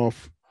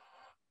of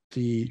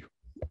the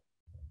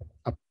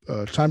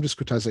time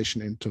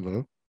discretization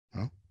interval,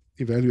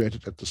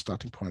 evaluated at the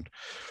starting point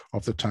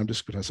of the time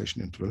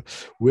discretization interval,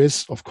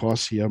 with, of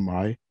course, here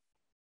my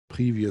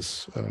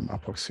previous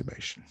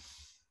approximation.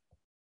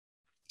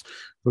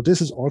 So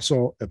this is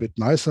also a bit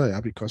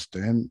nicer, because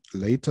then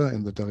later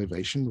in the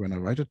derivation, when I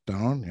write it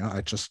down,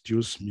 I just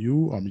use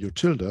mu or mu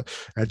tilde,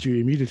 and you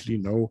immediately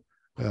know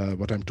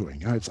what I'm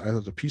doing. It's either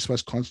the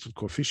piecewise constant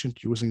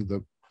coefficient using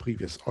the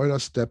previous Euler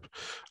step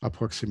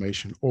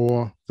approximation,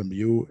 or the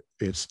mu,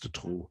 it's the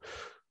true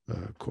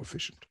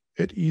coefficient.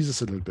 It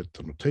eases a little bit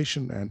the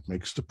notation and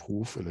makes the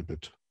proof a little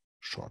bit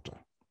shorter.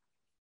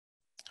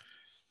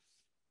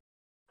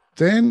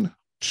 Then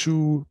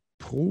to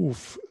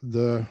prove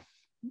the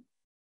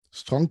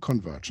strong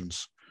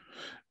convergence,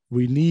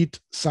 we need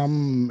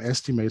some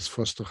estimates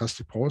for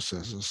stochastic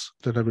processes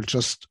that I will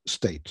just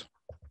state.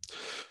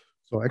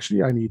 So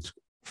actually I need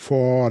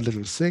 4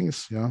 little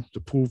things.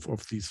 The proof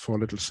of these 4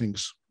 little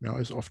things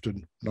is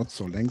often not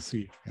so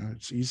lengthy.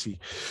 It's easy.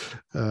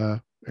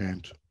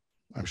 And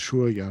I'm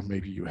sure,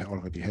 maybe you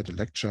already had a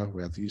lecture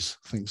where these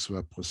things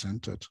were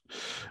presented.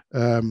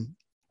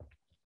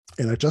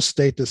 And I just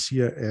state this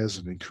here as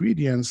an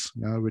ingredients,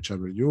 which I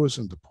will use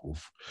in the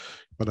proof,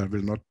 but I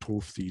will not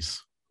prove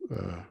these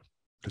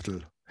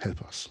little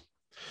helpers.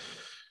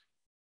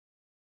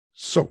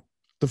 So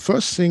the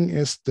first thing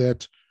is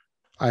that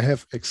I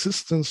have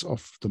existence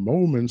of the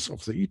moments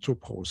of the Itô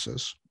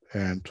process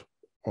and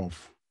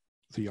of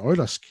the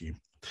Euler-Scheme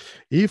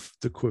if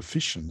the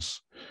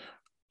coefficients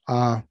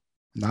are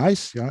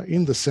nice,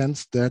 in the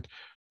sense that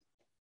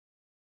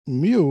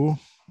mu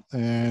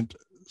and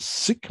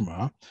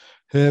sigma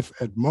have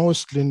at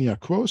most linear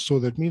growth. So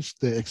that means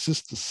they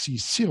exist as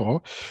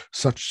C0,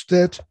 such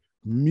that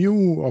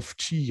mu of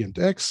t and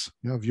x,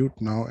 viewed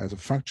now as a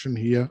function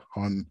here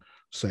on,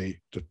 say,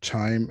 the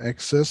time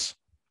axis.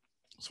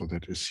 So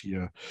that is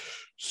here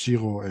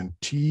 0 and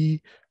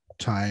t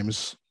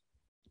times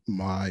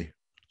my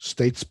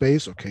state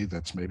space. Okay,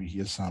 that's maybe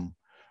here some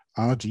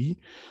RD.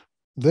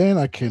 Then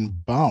I can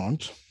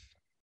bound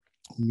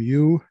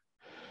mu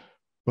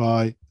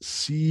by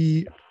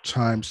c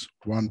times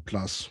 1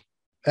 plus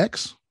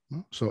x.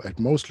 So at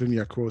most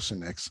linear growth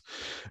in x.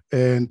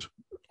 And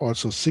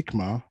also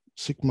sigma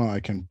I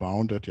can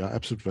bound it,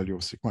 absolute value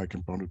of sigma, I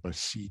can bound it by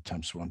c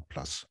times 1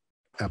 plus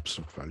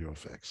absolute value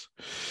of x.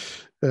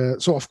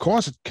 So of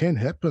course it can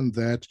happen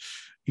that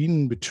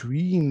in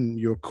between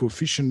your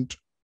coefficient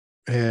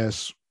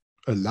has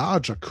a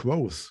larger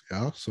growth,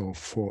 so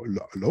for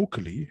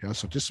locally,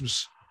 so this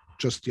is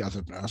just the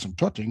other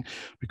asymptotic,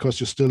 because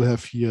you still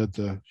have here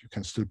you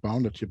can still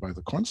bound it here by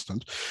the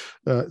constant.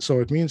 So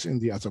it means in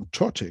the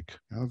asymptotic,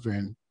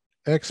 when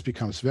x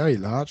becomes very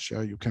large,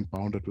 you can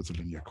bound it with a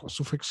linear growth.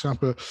 So for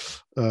example,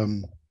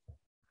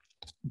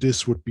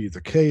 this would be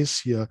the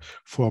case here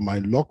for my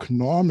log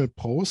normal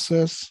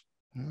process.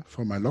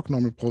 For my log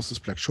normal process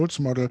Black-Scholes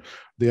model,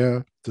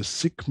 there the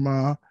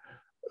sigma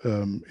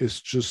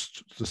is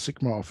just, the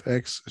sigma of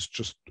x is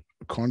just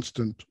a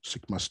constant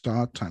sigma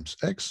star times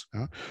x.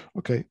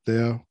 Okay,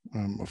 there,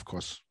 of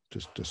course,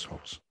 this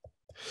holds.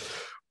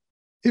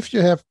 If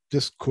you have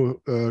this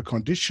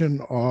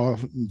condition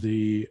of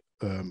the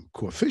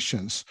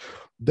coefficients,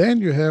 then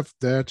you have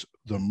that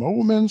the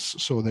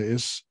moments, so there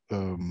is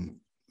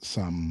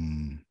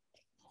some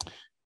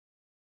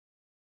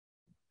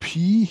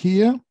p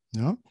here,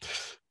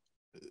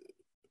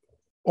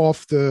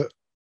 of the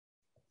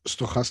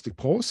stochastic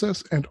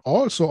process and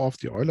also of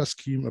the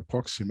Euler-Scheme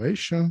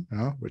approximation,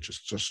 which is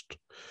just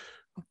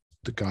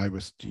the guy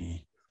with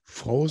the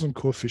frozen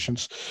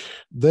coefficients,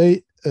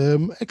 they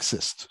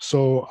exist.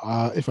 So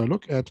if I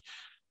look at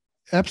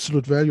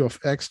absolute value of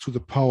x to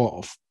the power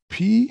of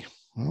p,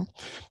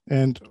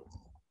 and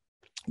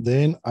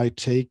then I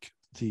take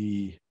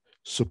the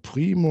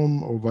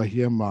supremum over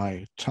here,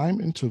 my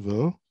time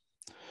interval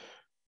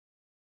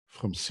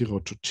from 0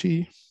 to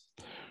t,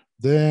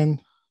 then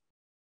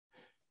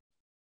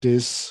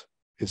this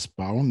is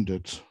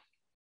bounded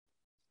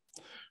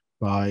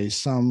by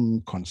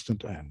some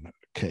constant n,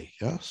 k,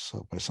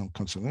 so by some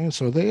constant n.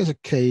 So there is a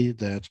k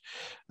that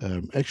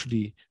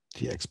actually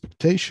the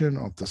expectation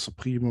of the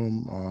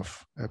supremum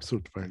of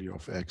absolute value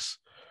of x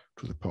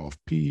to the power of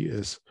p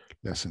is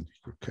less than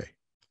equal to k.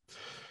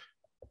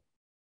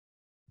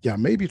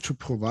 Maybe to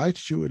provide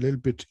you a little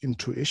bit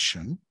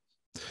intuition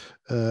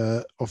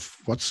of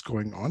what's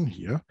going on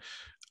here,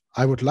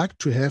 I would like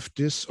to have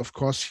this, of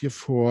course, here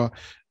for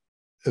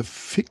a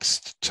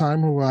fixed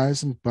time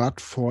horizon, but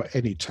for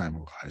any time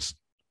horizon.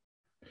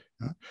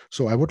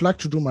 So I would like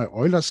to do my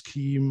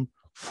Euler-Scheme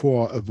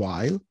for a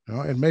while,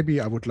 and maybe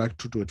I would like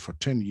to do it for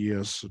 10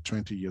 years,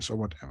 20 years, or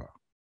whatever.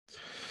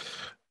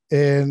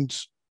 And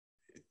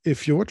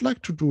if you would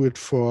like to do it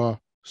for,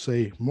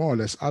 say, more or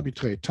less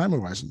arbitrary time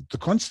horizon, the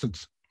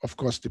constant, of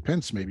course,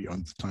 depends maybe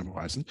on the time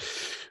horizon,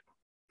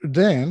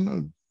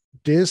 then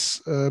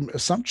this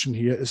assumption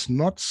here is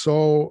not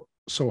so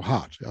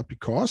hard,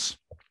 because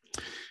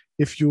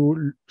if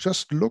you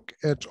just look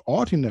at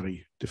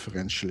ordinary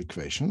differential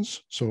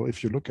equations, so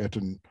if you look at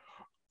an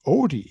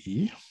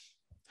ODE,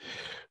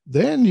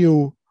 then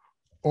you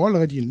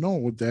already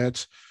know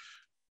that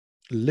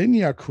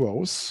linear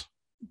growth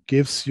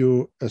gives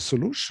you a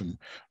solution,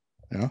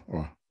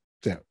 or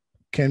there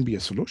can be a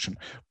solution.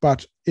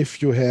 But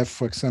if you have,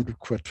 for example,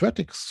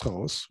 quadratic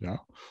throws,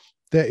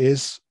 there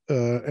is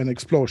an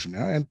explosion.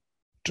 And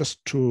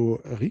just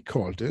to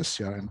recall this,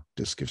 and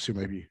this gives you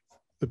maybe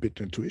a bit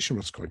intuition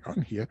what's going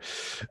on here.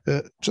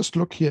 Just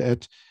look here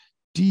at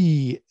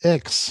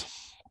dx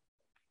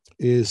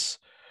is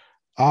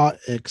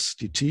Rx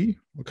dt.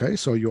 Okay,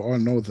 so you all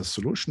know the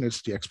solution.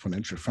 It's the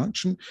exponential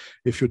function.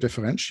 If you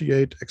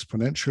differentiate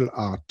exponential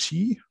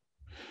RT,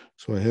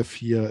 so I have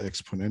here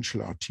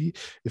exponential RT.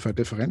 If I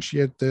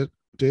differentiate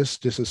this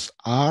is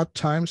R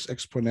times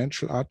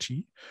exponential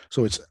RT.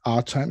 So it's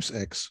R times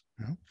X.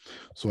 Yeah?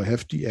 So I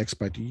have dx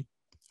by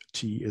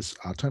dt is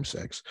R times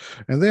X.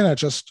 And then I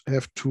just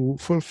have to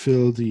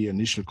fulfill the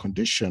initial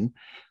condition.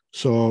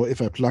 So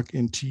if I plug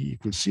in t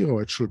equals 0,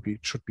 it should be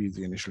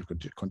the initial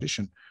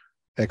condition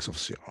x of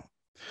 0.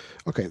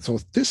 Okay, so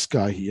this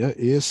guy here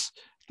is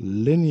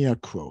linear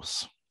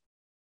growth.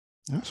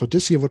 Yeah, so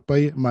this here would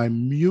be my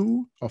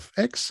mu of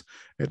x,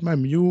 and my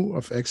mu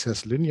of x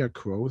has linear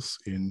growth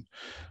in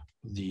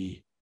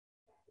the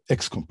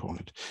x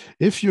component.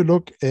 If you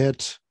look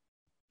at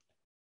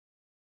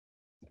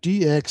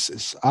dx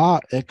is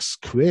rx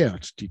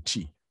squared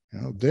dt,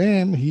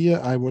 then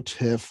here I would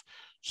have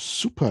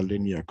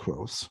superlinear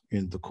growth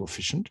in the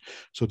coefficient.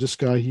 So this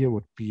guy here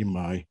would be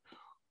my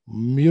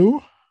mu,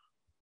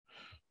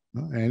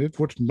 and it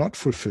would not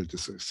fulfill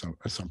this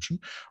assumption.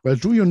 Well,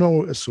 do you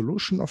know a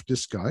solution of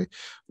this guy?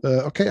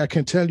 Okay, I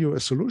can tell you a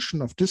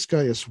solution of this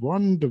guy is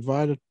 1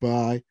 divided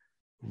by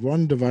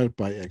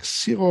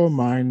x0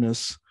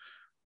 minus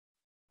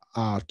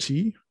rt.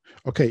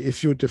 Okay,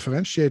 if you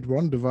differentiate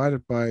 1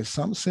 divided by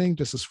something,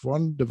 this is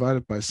 1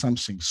 divided by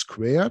something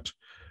squared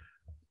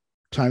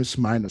times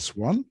minus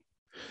 1.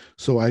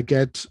 So I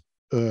get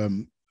a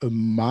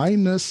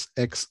minus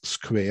x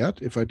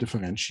squared if I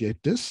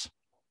differentiate this.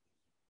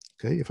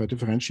 Okay, if I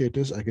differentiate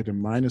this, I get a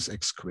minus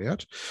x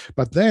squared.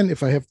 But then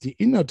if I have the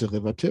inner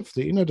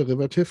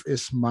derivative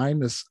is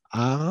minus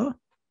r.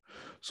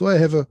 So I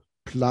have a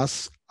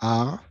plus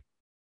r,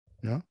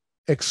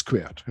 x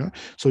squared.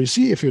 So you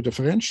see, if you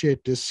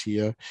differentiate this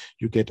here,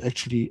 you get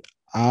actually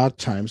r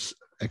times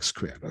x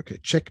squared. Okay,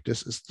 check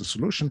this is the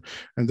solution,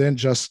 and then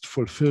just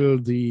fulfill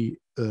the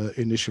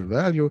initial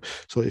value.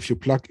 So if you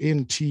plug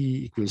in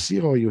t equals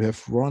 0, you have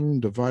 1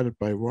 divided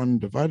by 1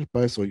 divided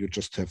by, so you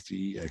just have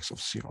the x of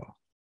 0.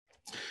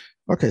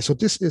 Okay, so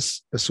this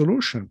is a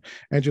solution,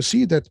 and you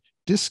see that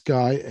this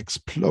guy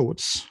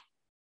explodes.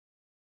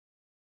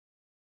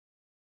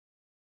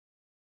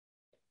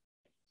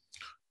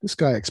 This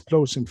guy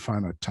explodes in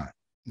finite time.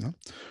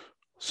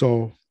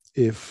 So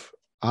if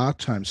r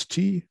times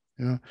t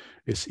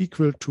is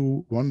equal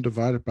to 1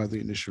 divided by the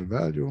initial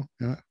value,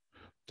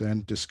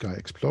 then this guy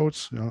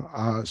explodes.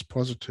 R is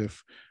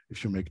positive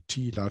if you make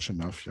t large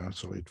enough,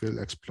 so it will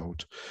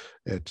explode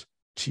at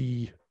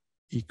t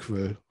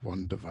equal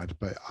 1 divided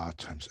by r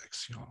times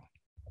x0.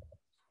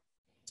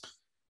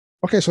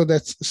 Okay, so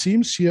that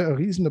seems here a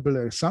reasonable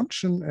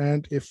assumption,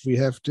 and if we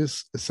have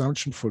this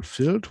assumption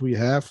fulfilled, we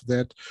have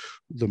that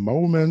the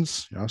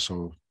moments,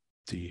 so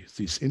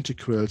these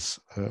integrals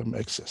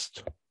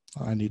exist.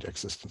 I need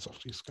existence of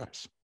these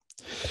guys.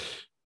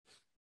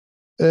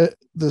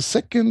 The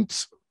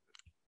second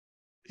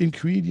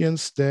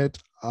ingredients that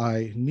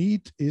I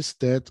need is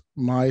that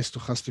my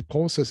stochastic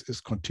process is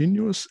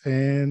continuous,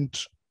 and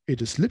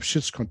it is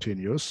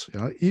Lipschitz-continuous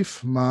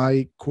if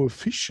my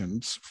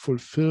coefficients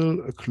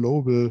fulfill a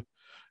global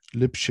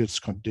Lipschitz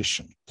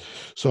condition.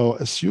 So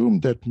assume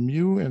that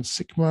mu and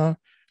sigma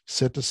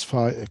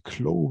satisfy a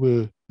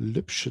global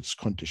Lipschitz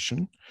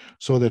condition.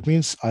 So that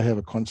means I have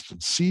a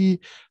constant c,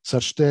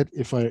 such that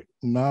if I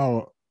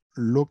now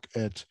look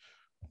at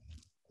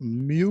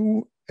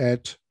mu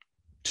at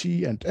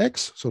t and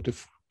x, so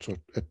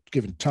at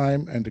given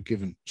time and a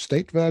given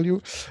state value,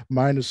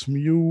 minus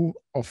mu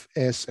of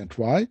s and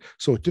y,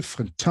 so a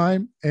different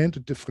time and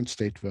a different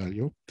state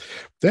value,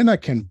 then I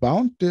can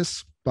bound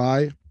this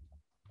by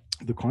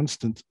the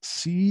constant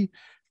c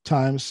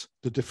times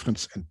the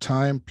difference in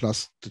time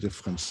plus the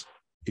difference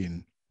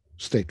in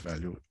state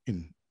value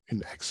in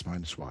x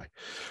minus y.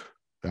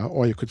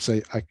 Or you could say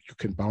you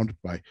can bound it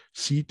by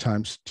c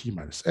times t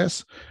minus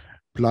s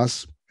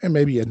plus, and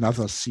maybe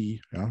another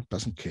c,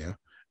 doesn't care,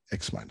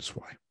 x minus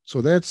y.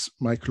 So that's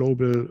my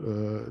global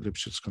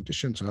Lipschitz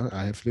conditions.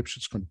 I have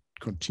Lipschitz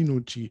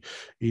continuity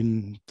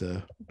in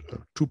the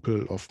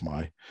tuple of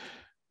my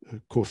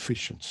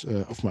coefficients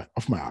of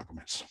my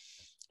arguments.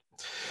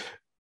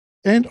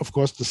 And of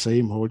course, the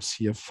same holds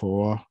here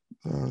for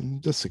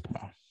the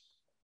sigma.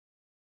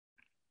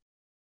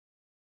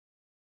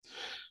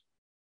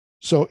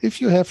 So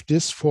if you have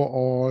this for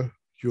all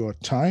your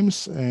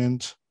times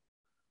and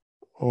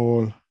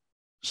all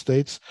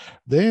states,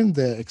 then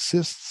there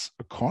exists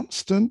a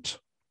constant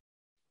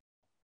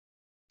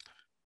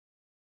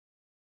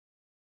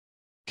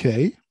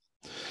k,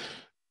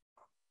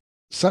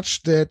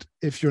 such that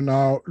if you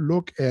now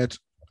look at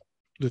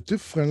the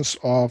difference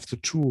of the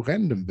two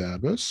random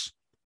variables,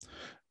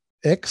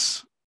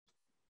 x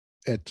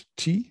at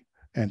t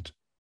and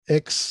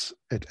x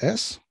at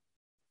s,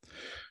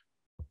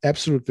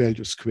 absolute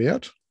value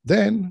squared,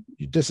 then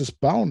this is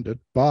bounded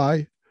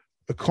by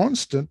a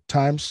constant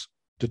times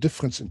the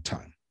difference in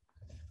time.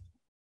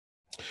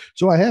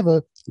 So I have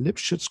a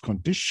Lipschitz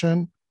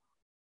condition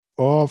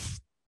of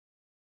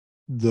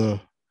the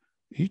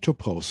Itô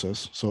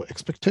process, so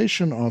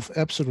expectation of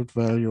absolute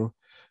value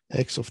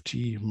x of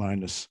t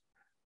minus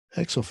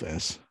x of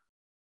s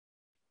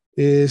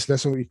is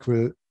less or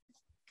equal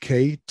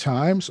k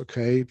times,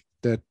 okay,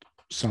 that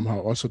somehow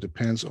also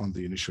depends on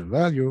the initial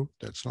value.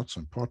 That's not so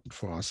important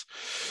for us.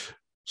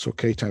 So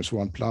k times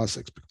 1 plus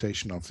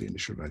expectation of the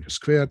initial value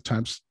squared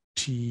times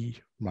t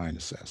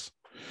minus s.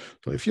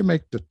 So if you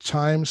make the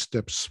time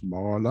step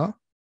smaller,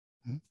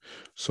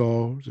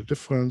 so the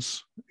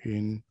difference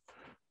in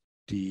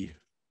the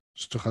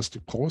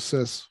stochastic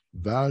process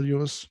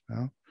values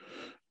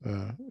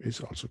is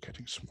also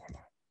getting smaller.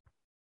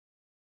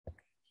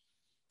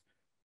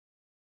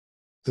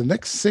 The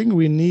next thing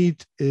we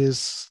need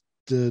is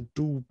the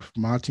Doob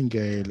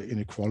Martingale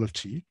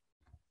inequality.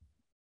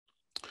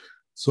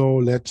 So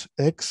let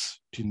X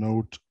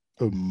denote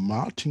a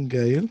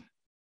Martingale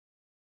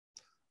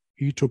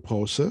Itô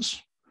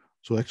process.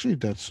 So actually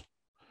that's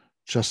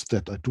just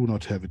that I do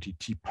not have a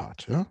dt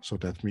part. Yeah? So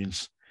that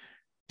means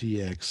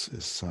dx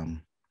is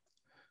some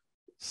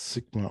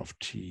sigma of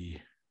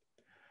t,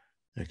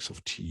 x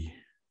of t,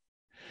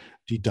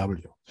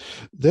 dw.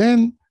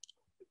 Then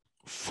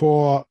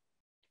for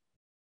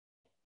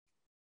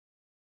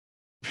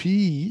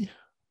p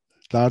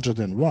larger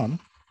than 1,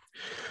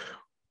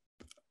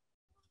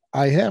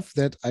 I have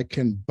that I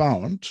can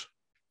bound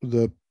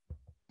the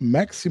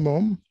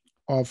maximum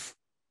of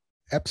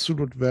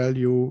absolute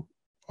value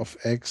of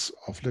x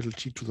of little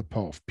t to the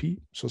power of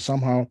p. So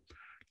somehow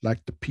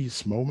like the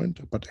p's moment,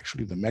 but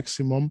actually the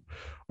maximum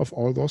of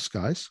all those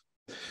guys.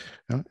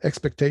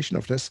 Expectation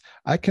of this,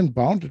 I can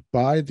bound it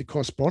by the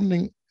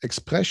corresponding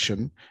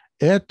expression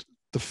at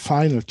the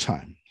final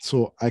time.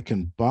 So I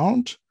can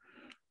bound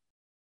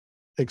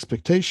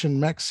expectation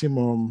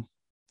maximum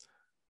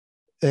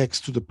x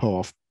to the power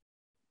of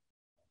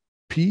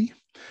p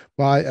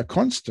by a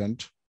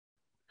constant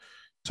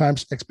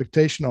times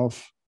expectation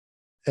of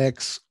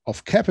x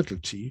of capital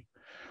T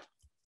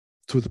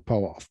to the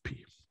power of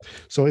p.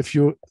 So if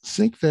you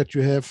think that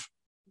you have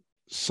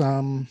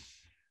some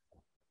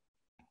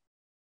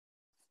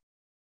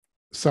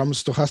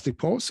stochastic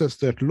process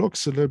that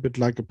looks a little bit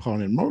like a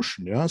Brownian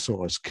motion, yeah,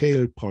 so a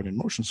scaled Brownian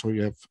motion, so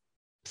you have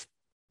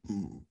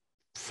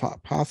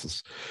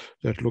paths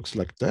that looks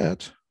like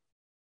that.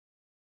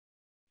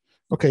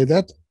 Okay,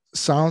 that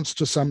sounds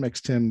to some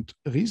extent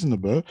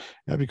reasonable,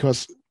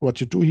 because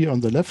what you do here on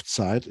the left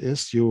side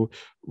is you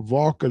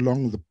walk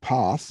along the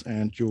path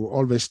and you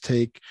always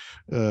take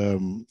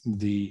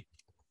the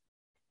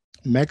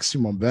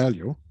maximum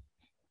value.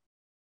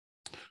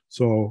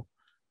 So,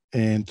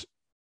 and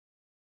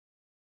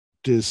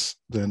this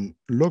then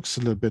looks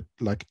a little bit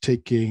like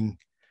taking,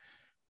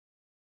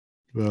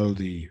 well,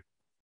 the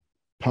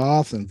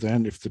path, and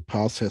then if the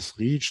path has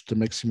reached the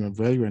maximum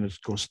value and it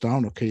goes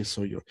down, okay,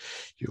 so you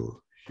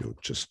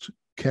just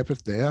cap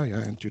it there,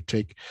 yeah, and you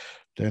take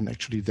then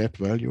actually that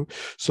value.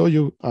 So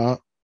you are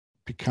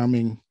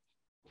becoming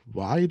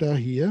wider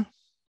here,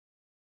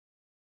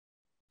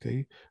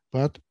 okay,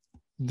 but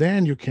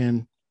then you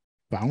can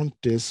bound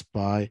this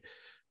by,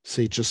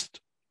 say, just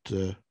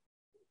the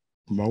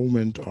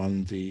moment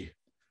on the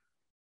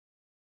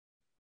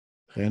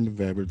random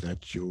variable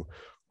that you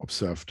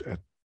observed at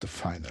the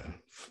final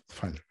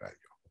value.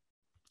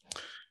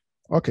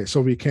 Okay,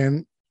 so we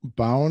can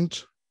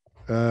bound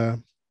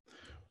the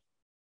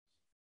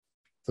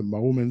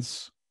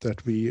moments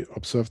that we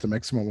observe the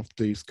maximum of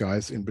these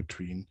guys in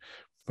between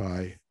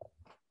by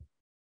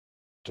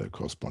the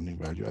corresponding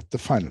value at the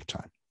final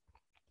time.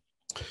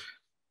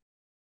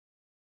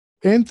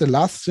 And the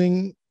last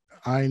thing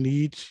I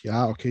need,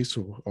 yeah, okay,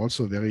 so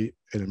also very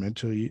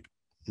elementary,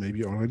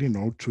 maybe already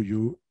known to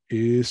you,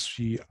 is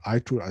the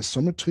Itô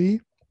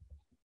Isometry,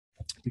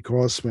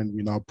 because when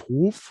we now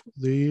prove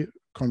the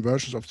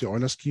convergence of the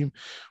Euler-Scheme,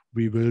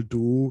 we will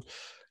do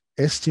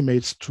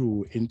estimates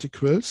to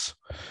integrals,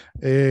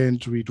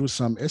 and we do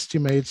some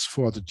estimates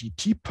for the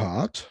dt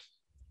part.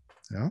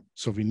 Yeah,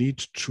 so we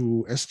need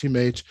to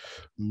estimate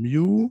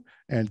mu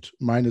and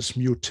minus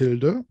mu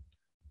tilde,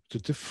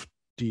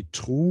 the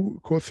true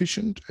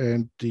coefficient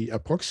and the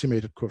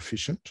approximated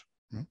coefficient,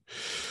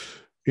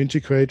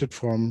 integrated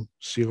from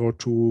 0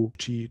 to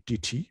t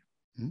dt.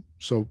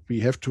 So we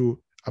have to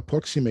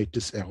approximate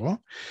this error.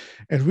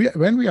 And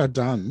when we are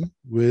done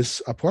with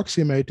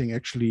approximating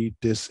actually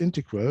this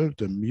integral,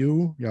 the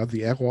mu, yeah,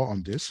 the error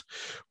on this,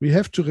 we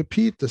have to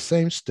repeat the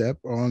same step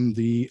on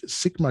the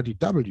sigma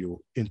dw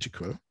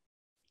integral.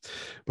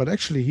 But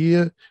actually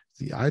here,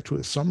 the Itô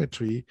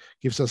Isometry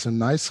gives us a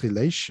nice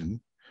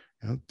relation,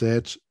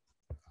 that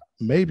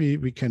maybe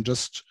we can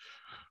just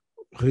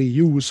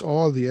reuse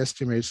all the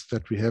estimates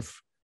that we have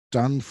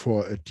done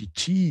for a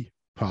dt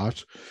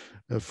part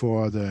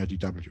for the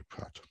dw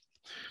part.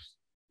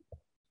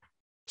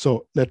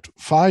 So let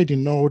phi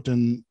denote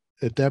an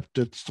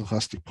adapted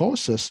stochastic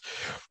process.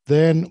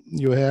 Then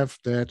you have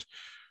that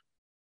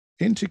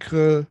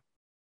integral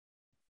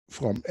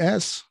from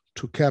S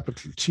to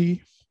capital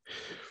T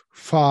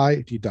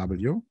phi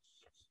dw.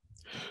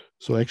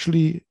 So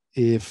actually,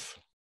 if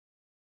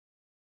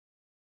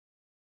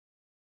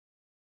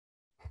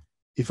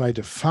if I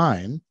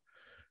define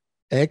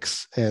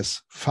x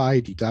as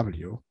phi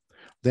dw,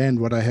 then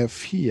what I have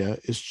here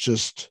is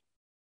just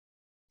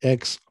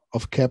x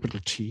of capital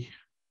T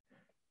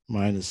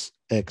minus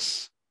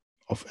x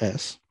of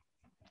s.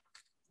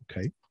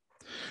 Okay.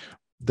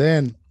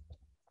 Then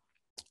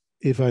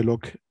if I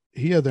look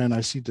here, then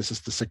I see this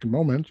is the second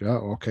moment. Yeah,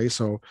 okay,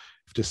 so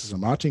if this is a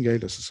martingale,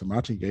 this is a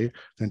martingale,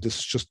 then this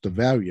is just the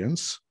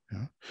variance.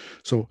 Yeah.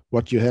 So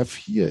what you have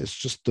here is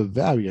just the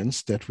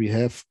variance that we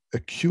have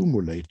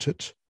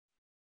accumulated.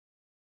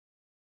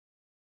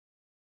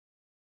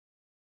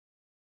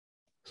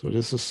 So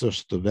this is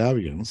just the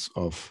variance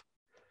of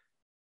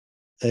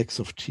x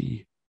of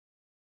t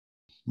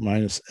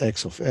minus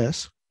x of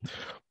s.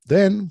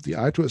 Then the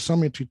Itô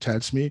Isometry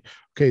tells me,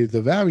 okay,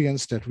 the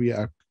variance that we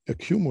are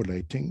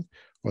accumulating,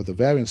 or the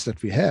variance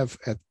that we have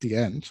at the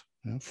end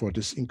for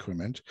this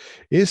increment,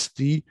 is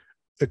the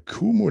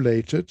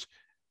accumulated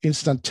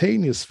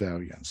instantaneous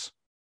variance.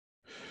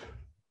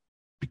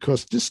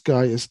 Because this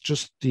guy is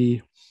just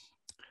the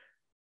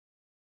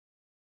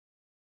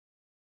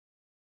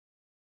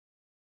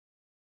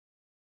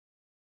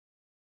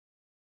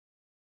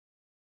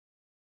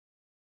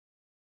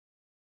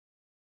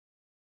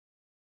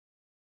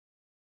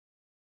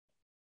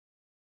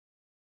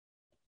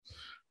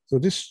so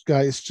this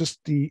guy is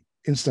just the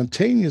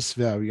instantaneous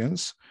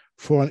variance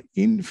for an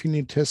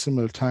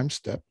infinitesimal time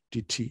step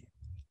dt.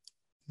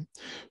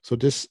 So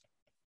this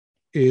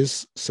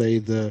is, say,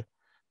 the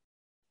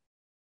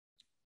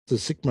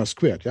sigma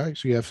squared. Yeah,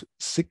 so you have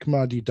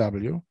sigma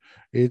dw,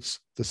 it's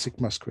the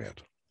sigma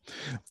squared.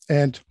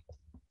 And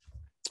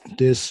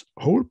this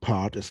whole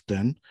part is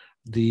then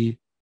the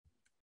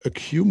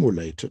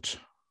accumulated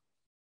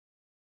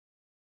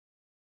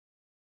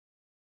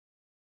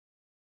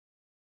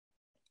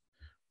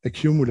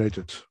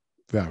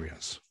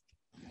variance.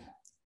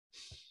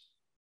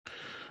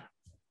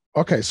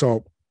 Okay,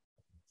 so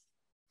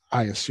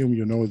I assume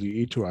you know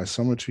the Itô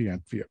isometry,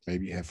 and we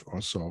maybe have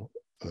also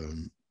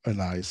a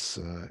nice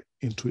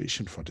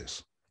intuition for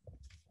this.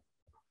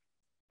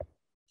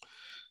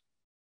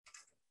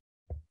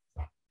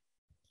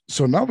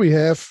 So now we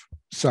have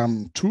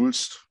some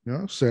tools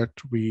that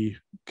we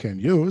can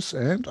use,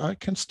 and I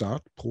can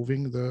start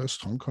proving the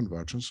strong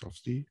convergence of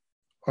the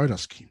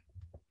Euler-Scheme.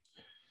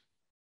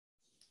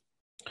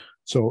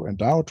 So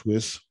endowed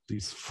with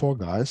these four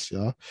guys,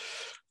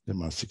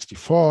 lemma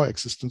 64,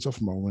 existence of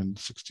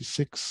moments,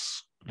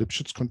 66,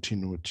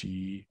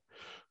 Lipschitz-Continuity,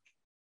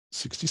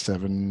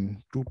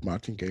 67, Doob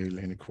Martingale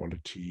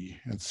inequality,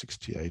 and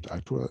 68,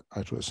 Itô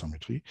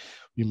Isometry,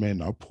 we may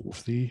now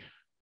prove the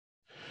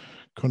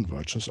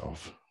convergence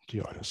of the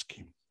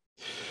Euler-Scheme.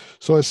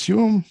 So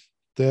assume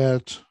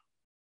that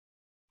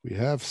we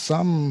have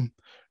some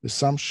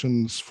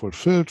assumptions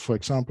fulfilled. For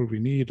example, we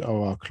need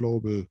our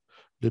global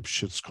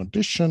Lipschitz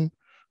condition.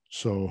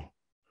 So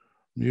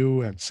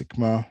mu and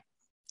sigma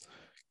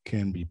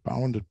can be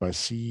bounded by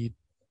C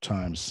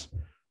times,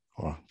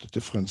 or the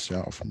difference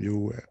of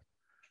mu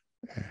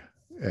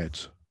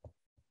at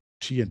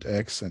t and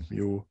x and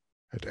mu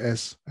at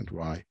s and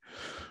y.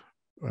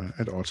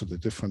 And also the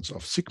difference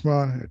of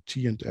sigma at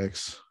t and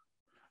x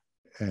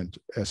and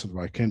s and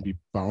y can be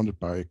bounded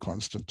by a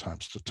constant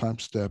times the time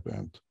step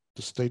and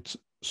the state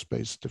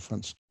space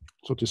difference.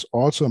 So this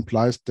also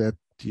implies that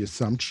the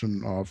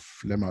assumption of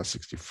lemma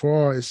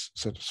 64 is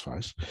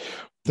satisfied.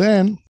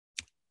 Then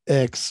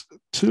x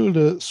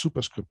tilde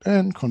superscript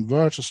n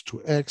converges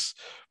to x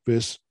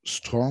with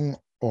strong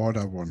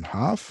order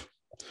 1/2.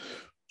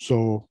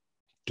 So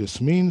this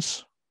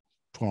means,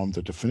 from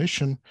the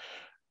definition,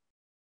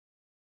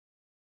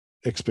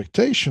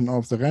 expectation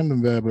of the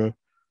random variable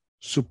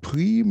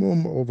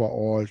supremum over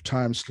all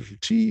times little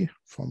t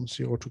from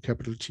 0 to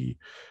capital T,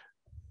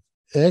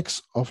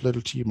 x of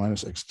little t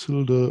minus x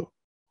tilde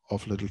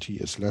of little t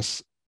is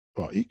less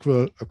or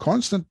equal a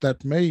constant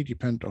that may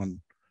depend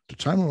on the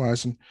time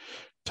horizon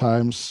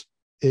times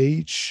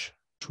h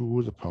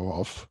to the power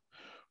of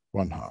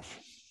 1/2.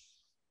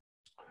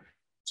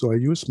 So I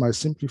use my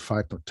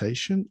simplified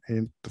notation,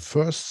 and the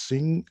first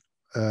thing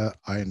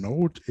I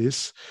note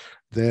is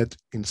that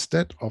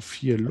instead of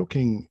here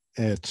looking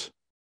at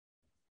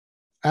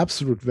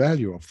absolute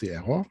value of the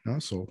error,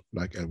 so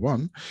like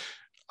L1,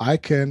 I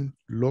can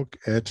look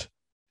at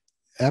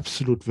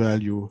absolute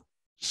value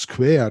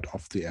squared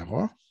of the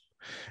error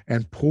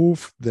and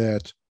prove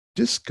that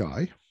this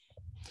guy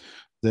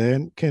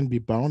then can be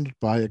bounded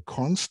by a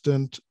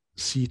constant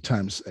C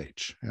times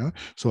H.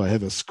 So I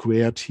have a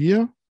squared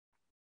here,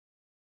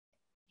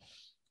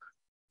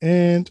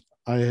 and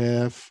I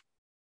have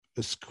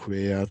a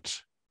squared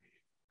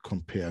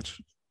compared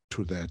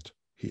to that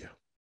here.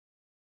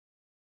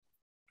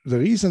 The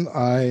reason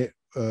I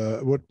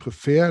would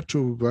prefer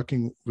to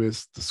working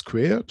with the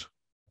squared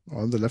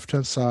on the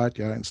left-hand side,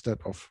 instead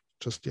of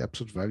just the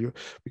absolute value,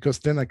 because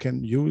then I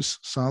can use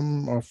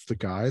some of the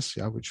guys,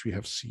 which we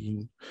have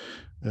seen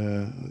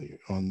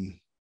on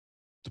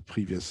the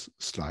previous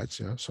slides,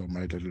 so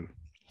my little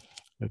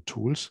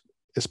tools.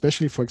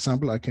 Especially, for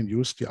example, I can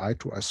use the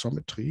Itô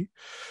Isometry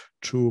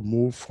to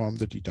move from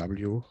the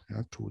dw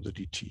to the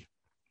dt.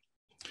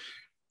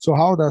 So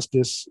how does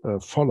this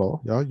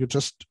follow? Yeah, you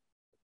just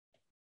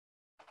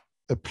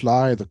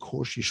apply the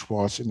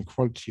Cauchy-Schwarz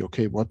inequality.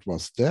 Okay, what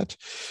was that?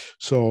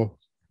 So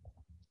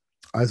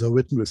either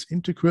written with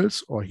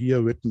integrals or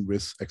here written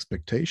with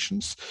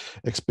expectations.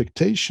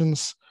 Expectation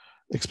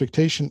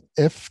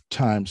f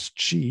times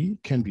g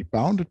can be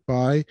bounded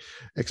by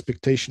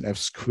expectation f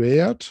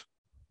squared,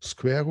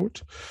 square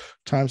root,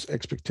 times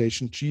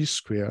expectation g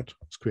squared,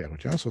 square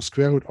root. Yeah? So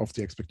square root of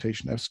the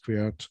expectation f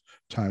squared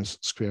times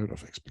square root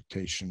of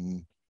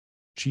expectation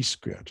g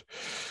squared.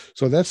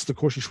 So that's the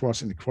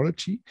Cauchy-Schwarz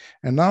inequality.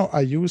 And now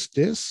I use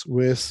this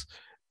with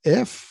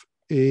f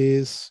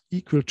is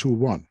equal to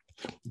 1.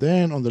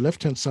 Then on the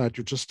left-hand side,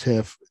 you just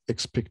have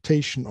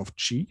expectation of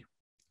g.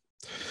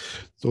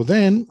 So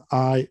then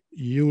I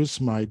use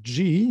my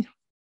g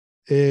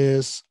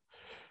as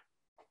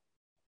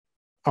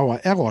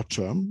our error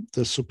term,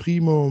 the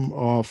supremum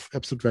of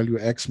absolute value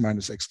x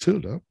minus x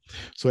tilde.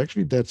 So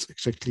actually, that's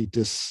exactly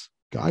this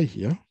guy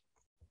here.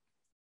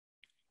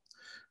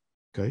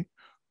 Okay.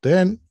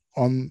 Then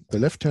on the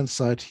left-hand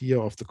side here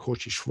of the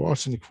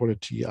Cauchy-Schwarz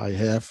inequality, I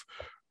have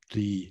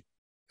the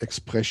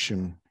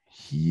expression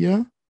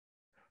here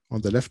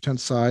on the left-hand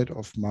side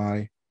of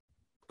my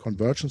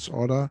convergence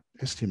order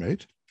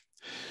estimate.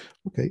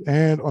 Okay,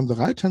 and on the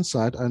right-hand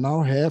side, I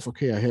now have,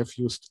 okay, I have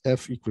used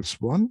f equals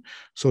 1.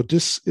 So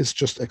this is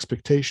just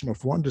expectation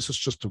of 1. This is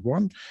just a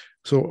 1.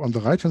 So on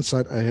the right-hand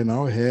side, I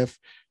now have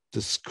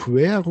the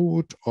square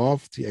root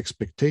of the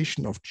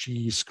expectation of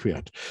g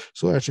squared.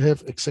 So I should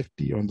have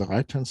exactly on the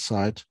right-hand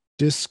side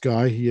this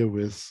guy here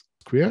with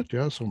squared,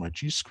 yeah, so my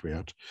g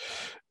squared.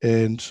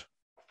 And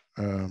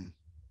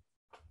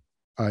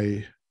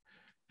I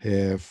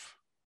have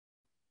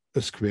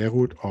a square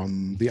root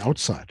on the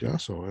outside, yeah,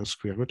 so a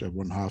square root at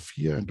 1/2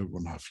 here and a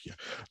 1/2 here.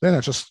 Then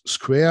I just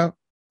square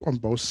on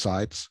both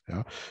sides,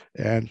 yeah,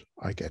 and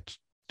I get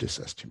this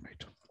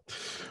estimate.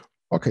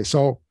 Okay,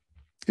 so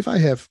if I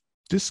have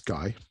this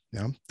guy,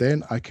 yeah,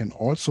 then I can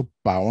also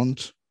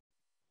bound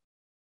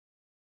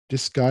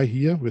this guy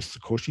here with the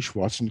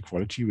Cauchy-Schwarz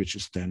inequality, which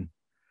is then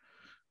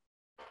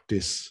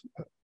this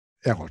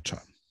error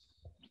term.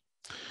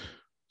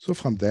 So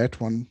from that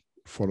one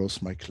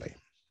follows my claim.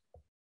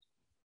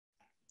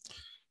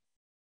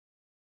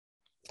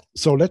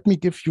 So let me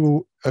give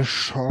you a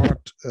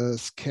short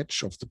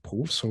sketch of the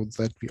proof so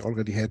that we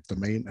already have the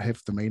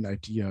main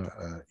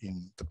idea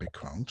in the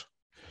background.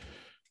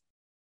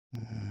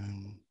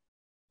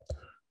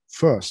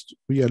 First,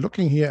 we are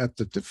looking here at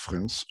the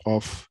difference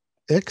of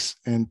x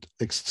and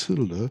x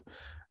tilde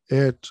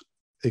at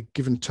a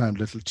given time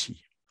little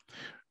t.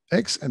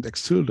 X and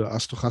x tilde are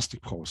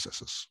stochastic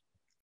processes.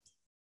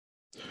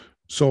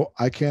 So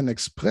I can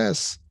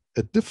express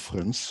a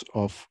difference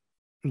of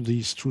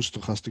these two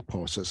stochastic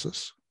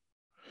processes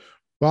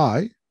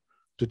by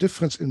the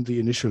difference in the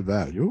initial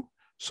value,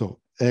 so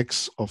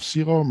x of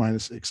 0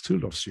 minus x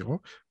tilde of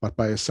 0, but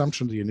by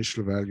assumption the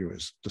initial value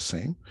is the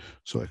same.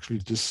 So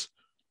actually this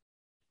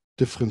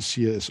difference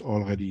here is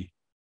already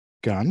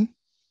gone,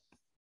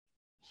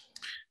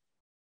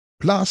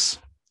 plus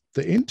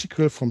the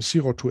integral from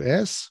 0 to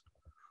s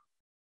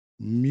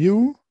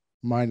mu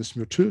minus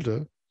mu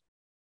tilde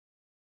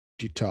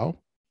d tau,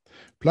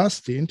 plus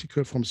the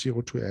integral from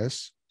 0 to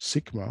s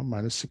sigma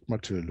minus sigma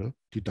tilde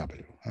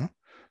dw. Huh?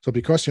 So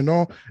because you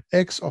know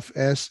x of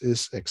s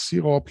is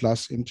x0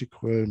 plus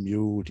integral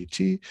mu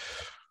dt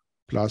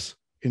plus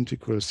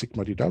integral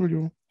sigma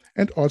dw,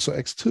 and also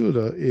x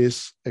tilde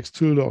is x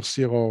tilde of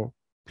 0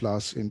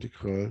 plus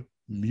integral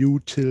mu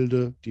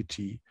tilde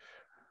dt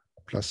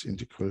plus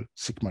integral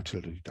sigma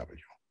tilde dw.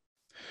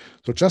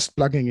 So just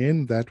plugging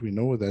in that, we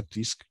know that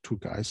these two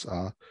guys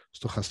are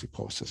stochastic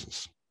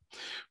processes.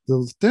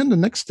 So then the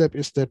next step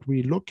is that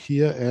we look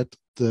here at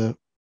the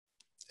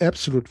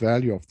absolute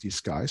value of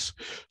these guys.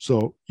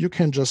 So you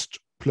can just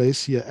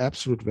place here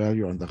absolute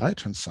value on the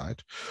right-hand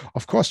side.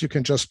 Of course, you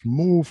can just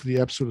move the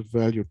absolute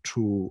value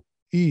to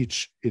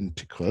each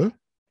integral,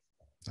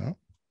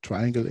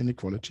 triangle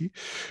inequality.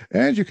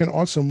 And you can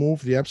also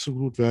move the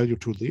absolute value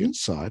to the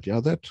inside.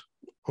 Yeah, that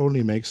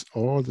only makes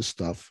all the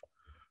stuff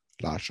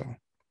larger.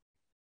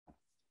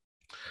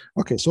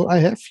 Okay, so I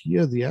have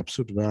here the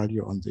absolute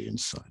value on the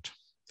inside.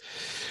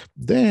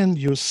 Then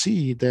you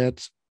see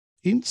that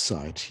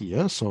inside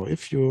here, so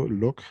if you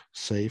look,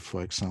 say,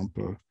 for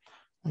example,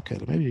 okay,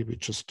 maybe we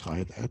just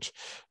try that.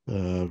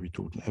 We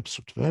do an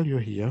absolute value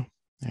here,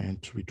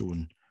 and we do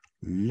an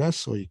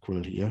less or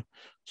equal here.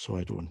 So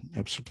I do an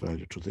absolute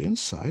value to the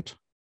inside.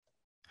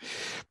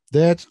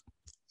 That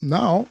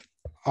now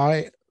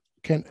I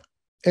can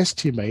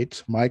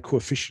estimate my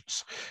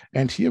coefficients.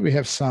 And here we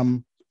have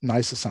some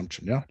nice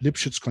assumption, yeah,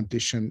 Lipschitz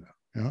condition,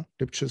 yeah,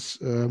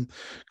 Lipschitz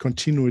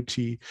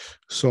continuity.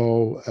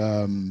 So,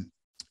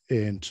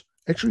 and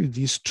actually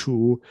these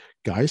two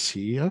guys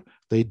here,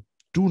 they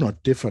do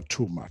not differ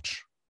too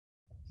much.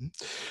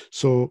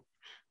 So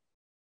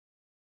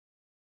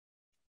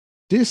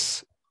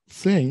this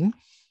thing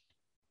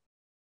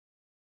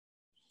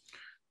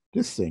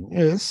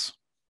is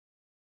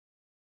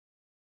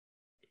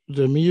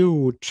the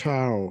mu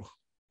tau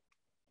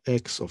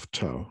x of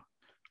tau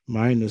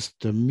minus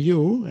the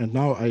mu, and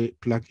now I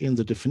plug in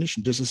the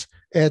definition. This is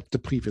at the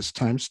previous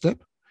time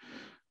step,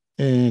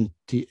 and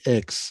the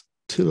x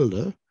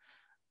tilde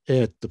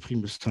at the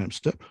previous time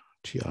step,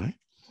 ti.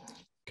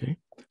 Okay,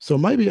 so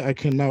maybe I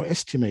can now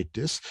estimate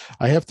this.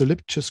 I have the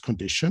Lipschitz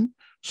condition,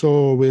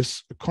 so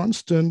with a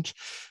constant,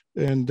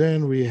 and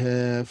then we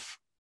have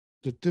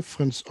the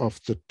difference of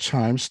the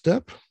time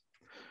step.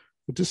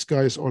 This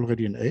guy is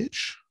already an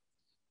h,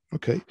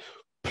 okay,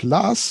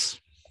 plus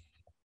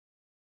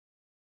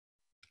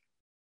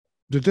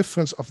the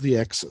difference of the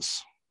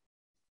x's.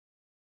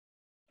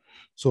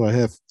 So I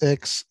have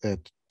x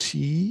at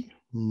t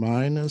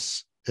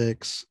minus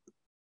x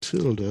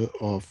tilde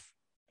of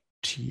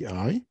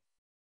ti.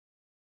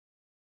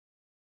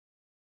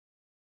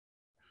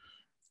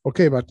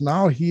 Okay, but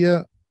now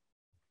here,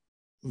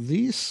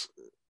 this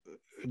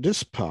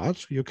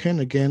part, you can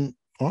again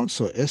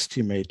also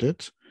estimate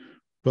it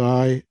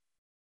by,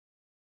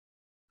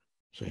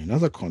 say,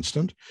 another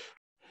constant.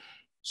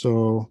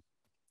 So,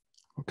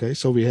 okay,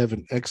 so we have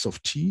an x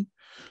of t,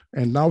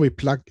 and now we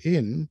plug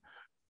in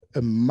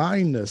a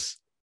minus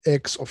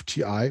x of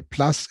ti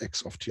plus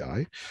x of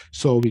ti.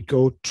 So we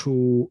go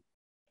to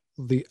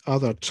the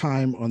other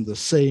time on the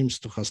same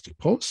stochastic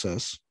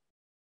process.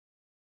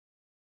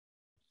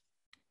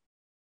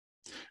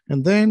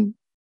 And then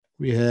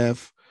we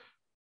have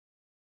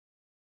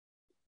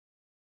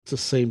the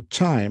same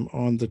time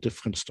on the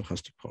different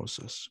stochastic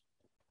process.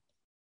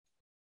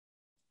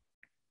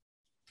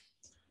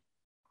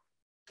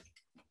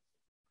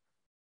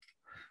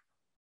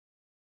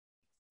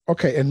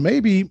 Okay, and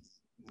maybe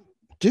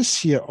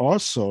this here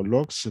also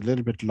looks a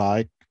little bit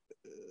like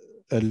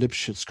a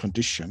Lipschitz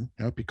condition,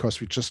 because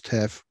we just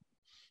have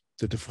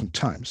the different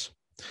times.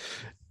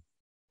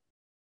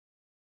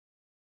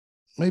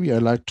 Maybe I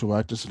like to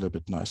write this a little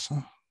bit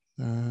nicer.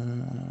 Let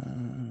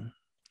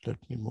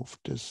me move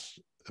this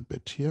a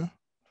bit here.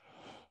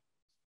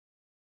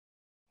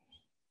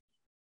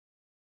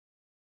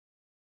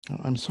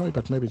 I'm sorry,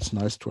 but maybe it's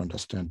nice to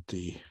understand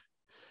the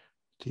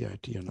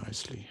idea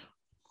nicely.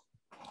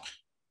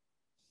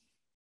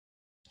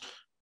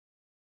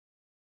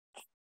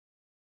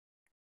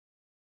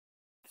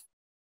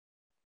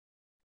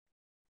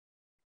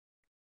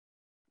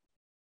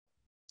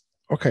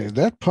 Okay,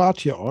 that part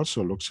here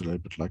also looks a little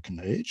bit like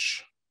an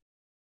H.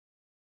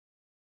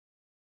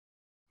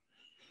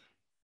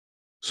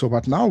 So,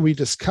 but now we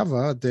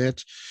discover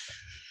that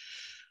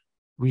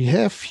we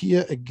have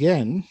here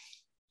again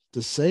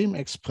the same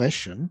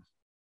expression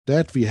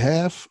that we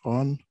have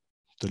on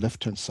the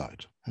left-hand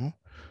side.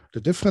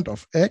 The difference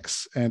of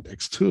x and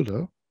x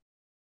tilde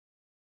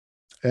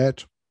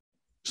at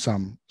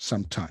some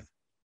time.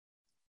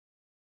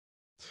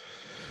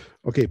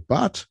 Okay,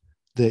 but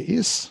there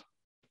is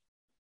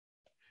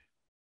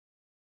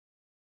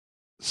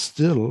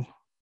still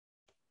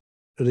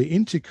the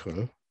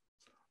integral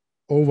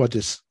over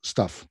this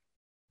stuff.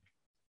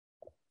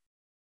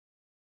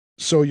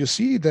 So you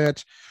see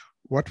that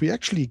what we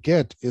actually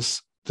get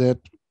is that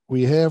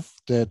we have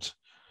that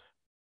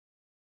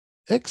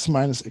x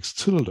minus x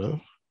tilde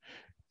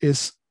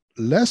is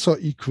less or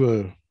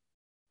equal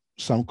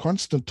some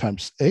constant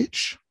times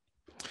h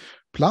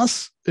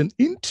plus an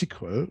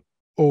integral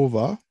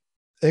over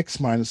x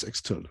minus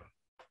x tilde.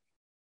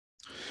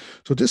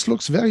 So this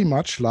looks very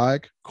much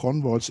like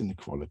Convergence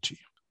inequality.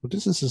 So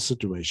this is a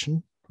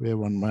situation where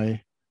one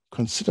may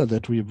consider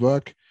that we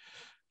work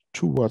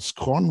towards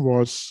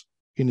Convergence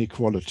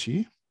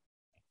inequality,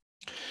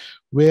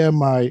 where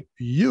my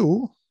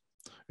u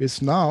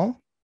is now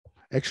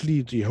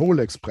actually the whole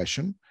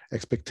expression,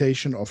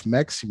 expectation of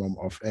maximum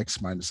of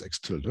x minus x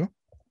tilde.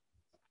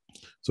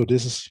 So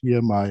this is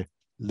here my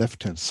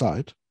left-hand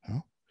side.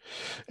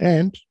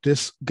 And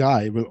this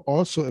guy will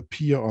also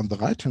appear on the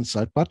right-hand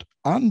side, but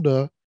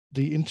under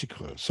the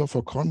integral. So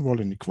for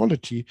Convergence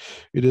inequality,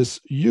 it is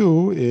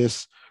u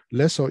is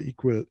less or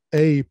equal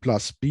a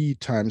plus b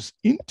times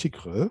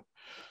integral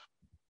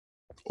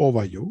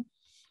over u.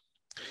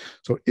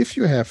 So if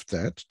you have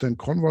that, then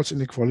Convergence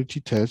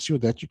inequality tells you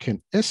that you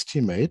can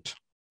estimate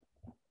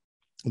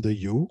the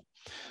u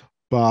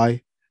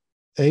by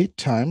 8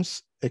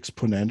 times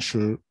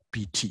exponential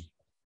bt.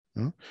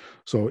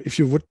 So if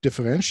you would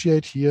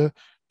differentiate here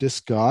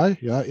this guy,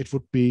 it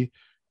would be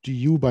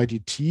du by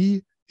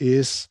dt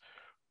is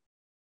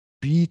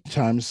b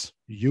times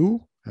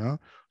u.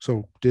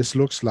 So this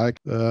looks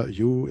like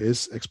u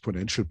is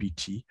exponential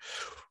bt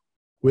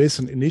with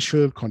an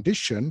initial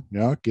condition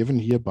given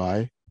here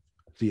by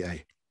the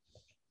a.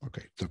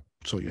 Okay,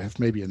 so you have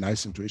maybe a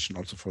nice intuition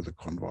also for the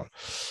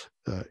Convergence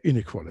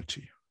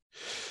inequality.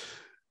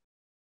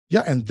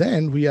 Yeah, and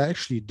then we are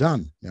actually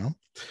done,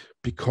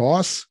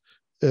 because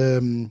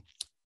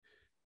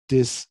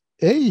this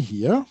a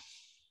here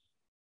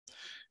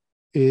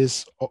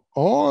is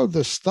all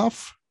the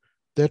stuff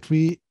that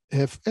we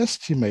have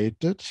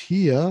estimated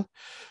here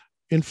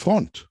in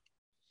front.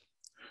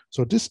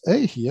 So this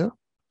a here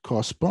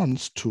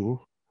corresponds to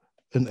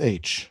an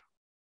h.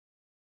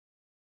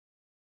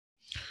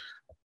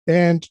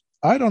 And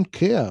I don't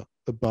care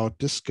about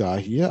this guy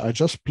here. I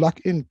just plug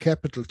in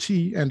capital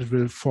T and it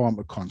will form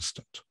a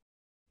constant.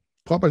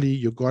 Probably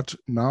you got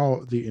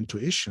now the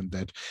intuition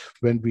that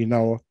when we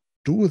now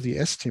do the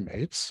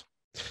estimates,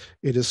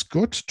 it is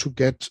good to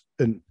get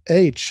an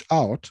h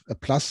out, a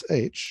plus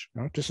h.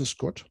 This is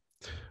good.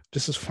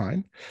 This is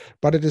fine.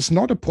 But it is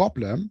not a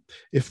problem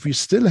if we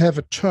still have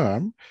a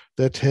term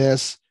that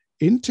has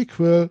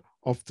integral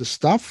of the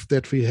stuff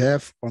that we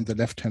have on the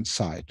left-hand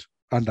side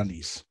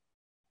underneath.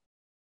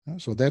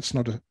 So that's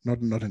not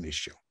an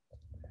issue.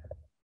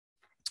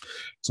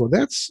 So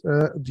that's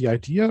the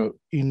idea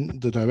in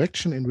the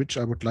direction in which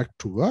I would like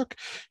to work.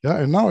 Yeah,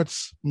 and now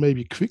it's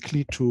maybe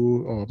quickly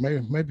or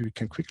maybe we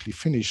can quickly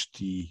finish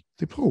the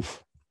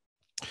proof.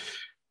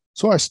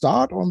 So I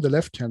start on the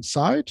left-hand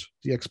side.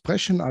 The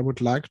expression I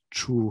would like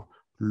to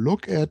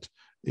look at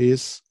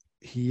is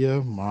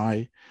here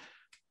my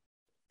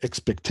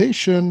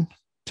expectation.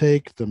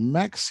 Take the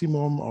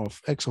maximum of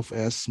x of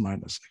s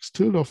minus x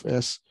tilde of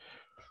s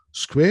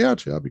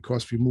squared, yeah,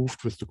 because we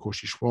moved with the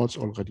Cauchy-Schwarz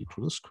already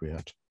to the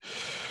squared.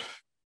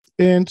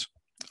 And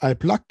I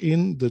plug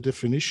in the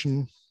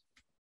definition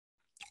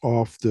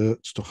of the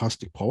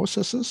stochastic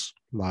processes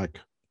like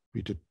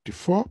we did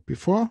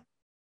before.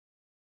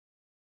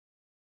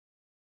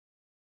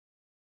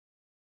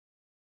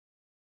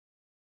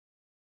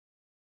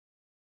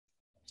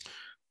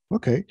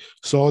 Okay,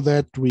 so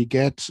that we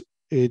get,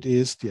 it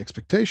is the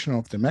expectation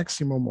of the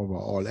maximum over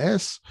all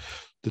s,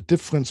 the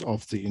difference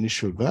of the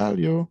initial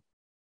value,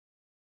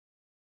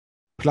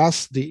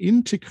 plus the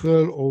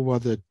integral over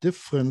the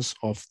difference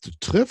of the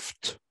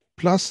drift,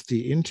 plus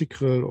the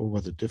integral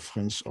over the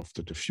difference of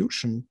the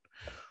diffusion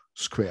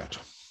squared.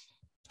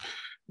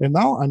 And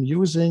now I'm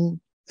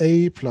using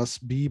a plus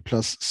b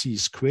plus c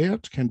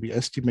squared can be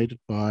estimated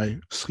by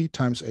 3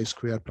 times a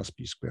squared plus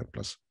b squared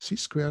plus c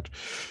squared.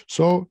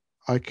 So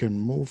I can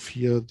move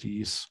here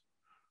these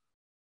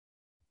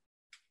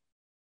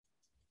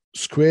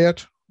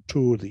squared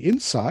to the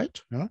inside.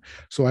 Yeah?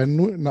 So I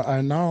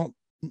now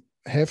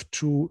have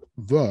to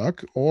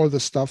work all the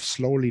stuff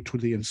slowly to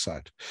the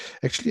inside.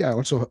 Actually, I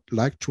also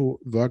like to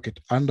work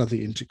it under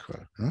the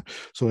integral. Yeah?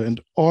 So,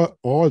 and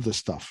all the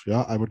stuff,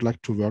 yeah, I would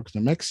like to work the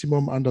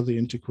maximum under the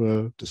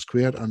integral, the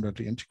squared under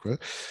the integral,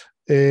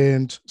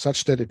 and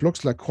such that it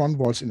looks like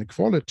Cornwall's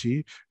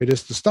inequality. It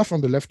is the stuff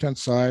on the left-hand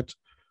side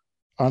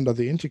under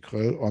the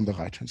integral on the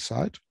right-hand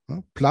side,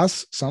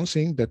 plus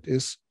something that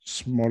is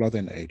smaller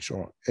than h,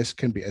 or s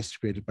can be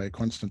estimated by a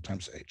constant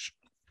times h.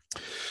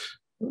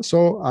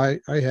 So I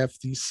have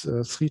these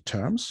 3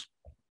 terms,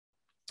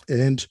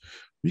 and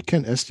we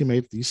can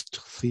estimate these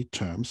 3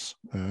 terms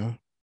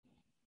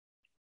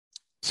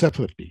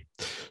separately.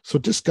 So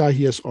this guy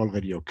here is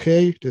already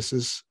okay. This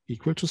is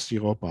equal to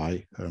 0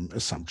 by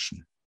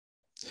assumption.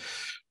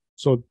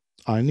 So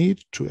I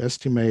need to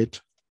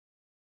estimate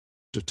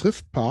the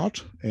drift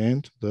part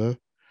and the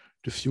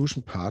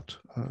diffusion part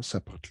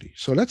separately.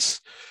 So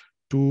let's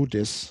do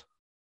this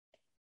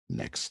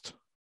next.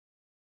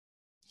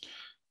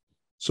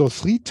 So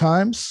 3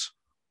 times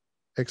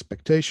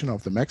expectation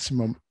of the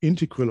maximum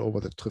integral over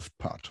the drift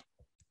part.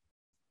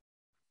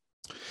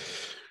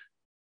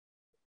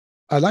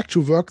 I like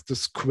to work the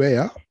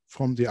square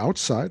from the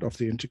outside of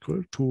the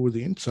integral to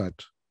the inside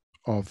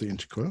of the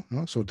integral.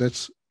 So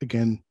that's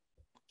again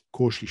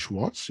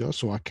Cauchy-Schwarz. Yeah?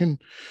 So I can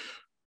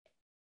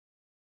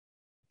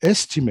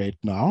estimate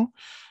now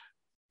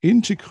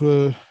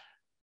integral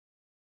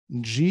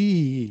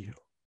g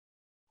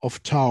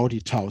of tau d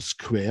tau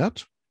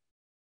squared.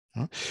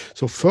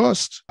 So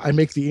first, I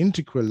make the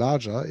integral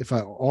larger if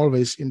I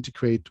always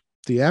integrate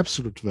the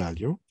absolute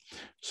value.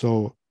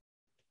 So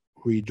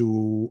we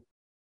do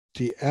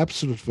the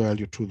absolute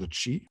value to the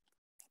g.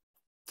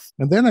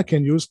 And then I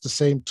can use the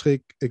same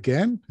trick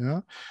again.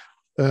 Yeah?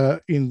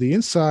 In the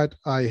inside,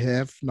 I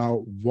have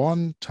now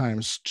 1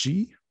 times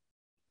g.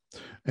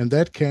 And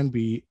that can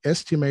be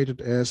estimated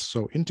as,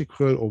 so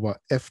integral over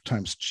f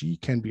times g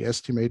can be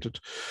estimated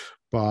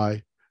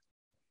by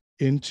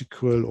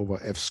integral over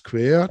f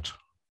squared,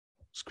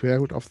 square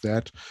root of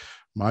that,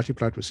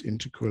 multiplied with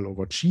integral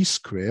over g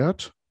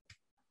squared,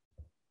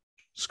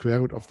 square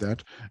root of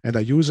that. And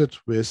I use it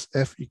with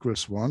f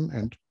equals 1,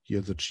 and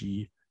here the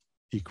g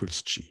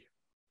equals g.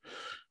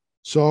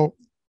 So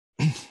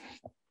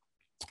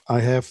I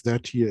have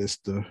that here is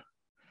the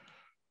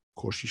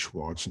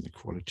Cauchy-Schwarz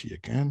inequality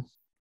again.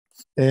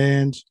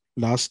 And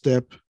last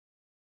step,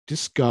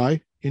 this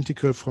guy,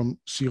 integral from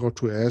 0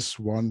 to s,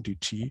 1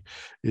 dt,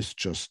 is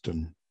just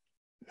an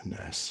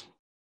s.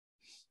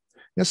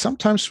 Yeah,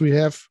 sometimes we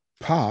have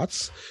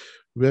parts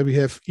where we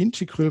have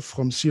integral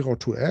from 0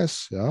 to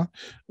s, yeah,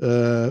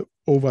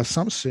 over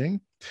something,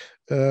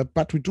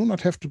 but we do not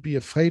have to be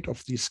afraid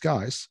of these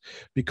guys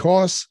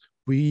because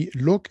we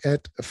look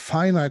at a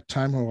finite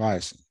time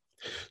horizon.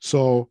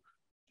 So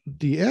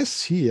the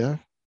s here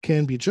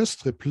can be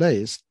just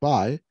replaced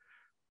by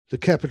the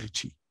capital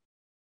T.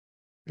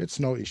 It's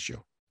no issue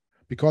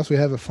because we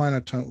have a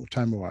finite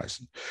time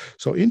horizon.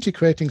 So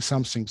integrating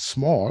something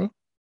small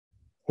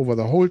over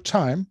the whole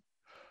time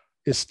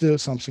is still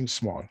something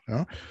small.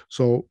 Yeah?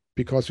 So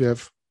because we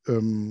have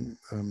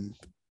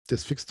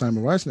this fixed time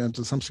horizon, and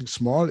something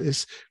small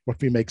is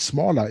what we make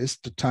smaller is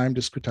the time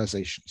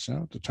discretizations.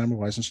 Yeah? The time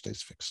horizon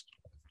stays fixed.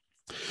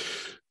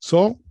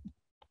 So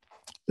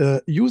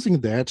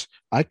using that,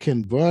 I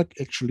can work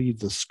actually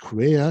the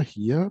square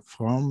here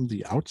from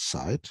the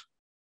outside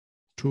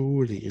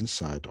to the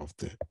inside of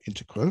the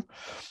integral,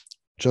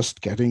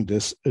 just getting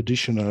this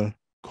additional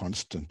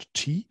constant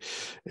t.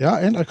 Yeah,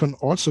 and I can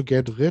also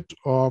get rid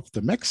of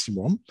the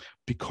maximum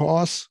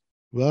because,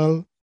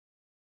 well,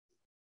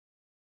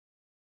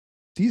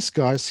 these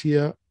guys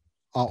here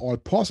are all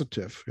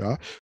positive. Yeah,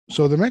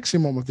 so the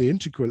maximum of the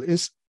integral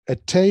is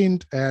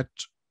attained at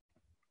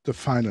the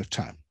final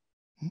time.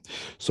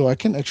 So I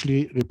can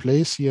actually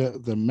replace here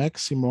the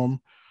maximum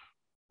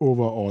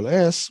over all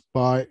s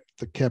by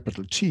the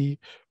capital T,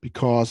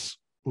 because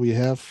we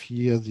have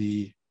here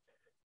the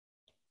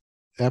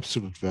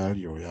absolute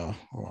value, yeah,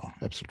 or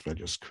absolute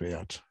value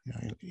squared,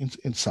 yeah,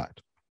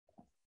 inside.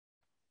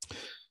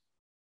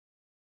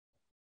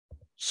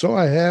 So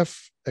I have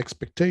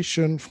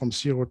expectation from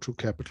 0 to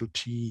capital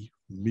T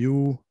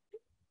mu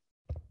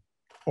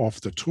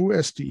of the true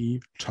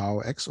SDE tau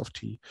x of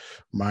t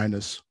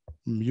minus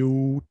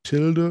mu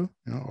tilde,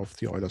 yeah, of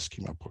the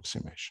Euler-Scheme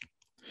approximation.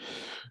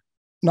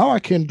 Now I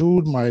can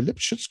do my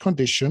Lipschitz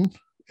condition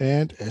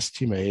and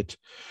estimate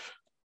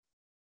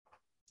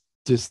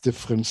this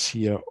difference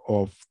here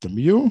of the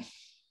mu.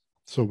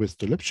 So with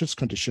the Lipschitz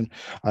condition,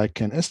 I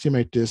can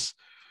estimate this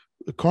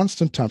a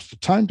constant times the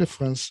time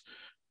difference,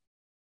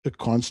 a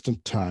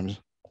constant times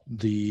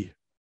the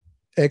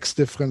x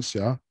difference,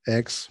 yeah,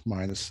 x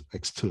minus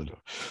x tilde.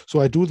 So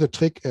I do the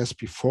trick as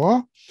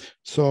before.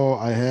 So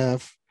I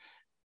have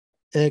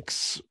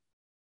x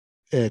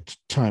at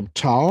time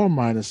tau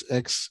minus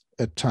x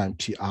at time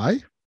ti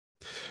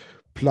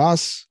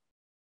plus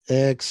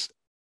x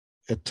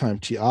at time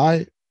ti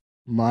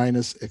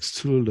minus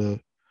x tilde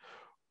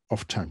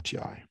of time ti.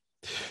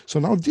 So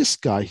now this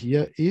guy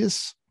here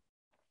is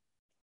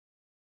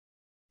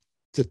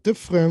the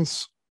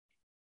difference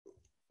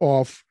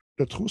of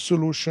the true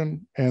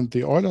solution and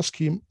the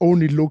Euler-Scheme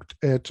only looked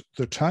at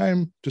the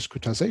time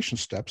discretization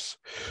steps,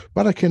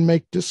 but I can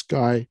make this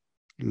guy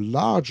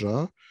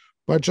larger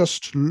by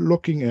just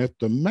looking at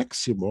the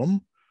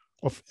maximum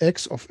of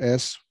x of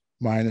s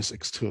minus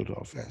x tilde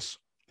of s.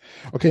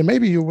 Okay,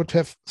 maybe you would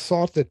have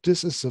thought that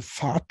this is a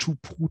far too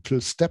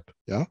brutal step,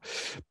 yeah,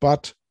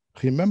 but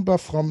remember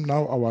from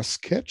now our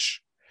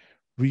sketch,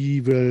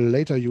 we will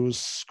later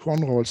use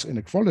Cronroll's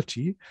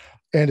inequality,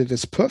 and it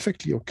is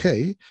perfectly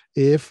okay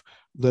if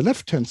the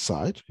left-hand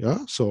side, yeah,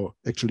 so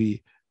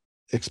actually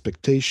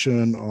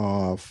expectation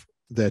of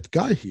that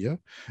guy here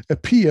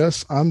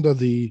appears under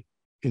the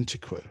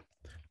integral.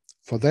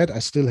 For that, I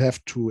still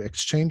have to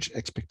exchange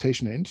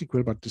expectation and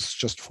integral, but this is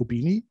just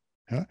Fubini.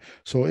 Yeah?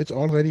 So it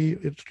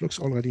looks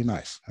already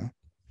nice. Yeah?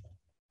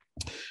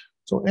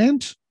 So,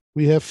 and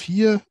we have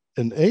here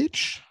an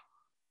H,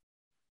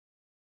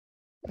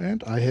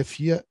 and I have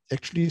here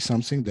actually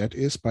something that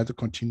is by the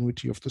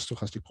continuity of the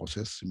stochastic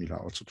process, similar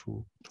also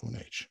to an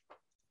H.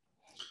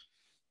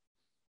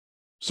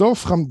 So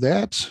from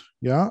that,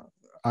 yeah,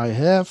 I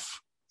have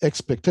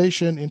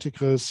expectation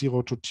integral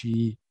 0 to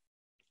t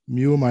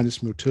mu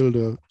minus mu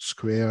tilde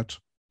squared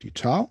d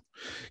tau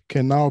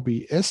can now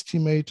be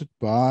estimated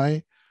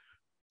by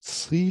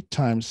 3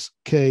 times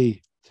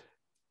k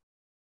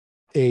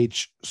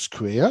h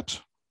squared.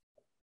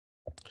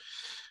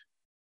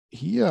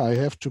 Here I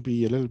have to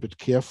be a little bit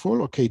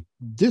careful. Okay,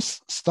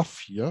 this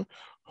stuff here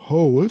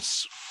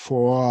holds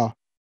for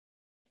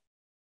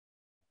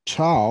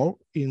tau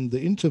in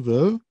the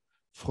interval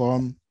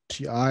from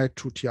ti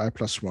to ti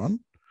plus 1.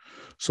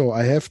 So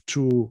I have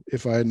to,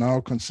 if I now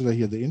consider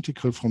here the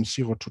integral from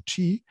 0 to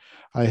t,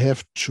 I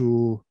have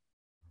to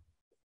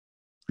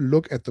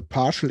look at the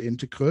partial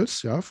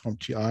integrals, yeah, from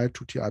ti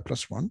to ti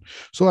plus 1.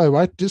 So I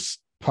write this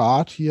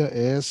part here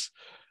as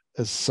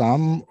a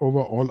sum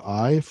over all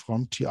I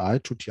from ti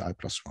to ti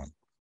plus 1.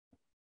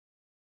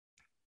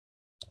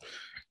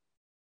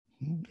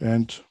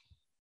 And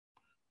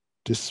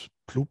this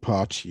blue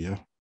part here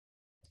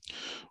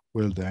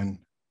will then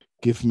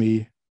give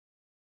me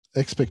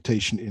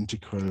expectation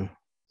integral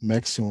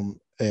maximum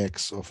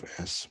x of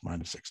s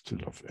minus x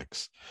tilde of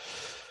x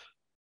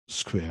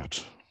squared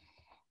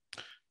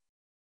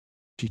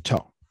d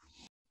tau.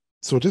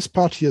 So this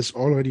part here is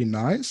already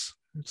nice.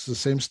 It's the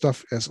same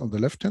stuff as on the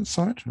left-hand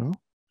side. Yeah?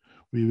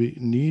 We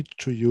need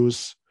to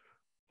use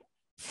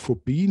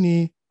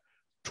Fubini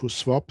to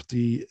swap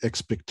the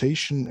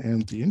expectation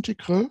and the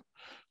integral.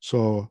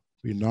 So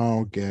we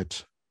now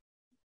get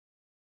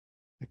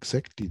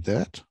exactly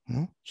that.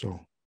 Yeah? So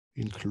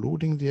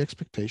including the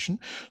expectation.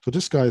 So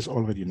this guy is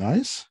already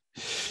nice.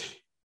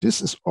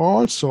 This is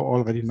also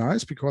already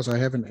nice because I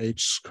have an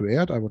h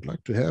squared. I would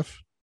like to have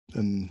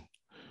an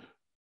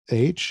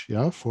h,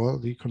 yeah, for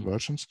the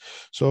convergence.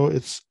 So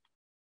it's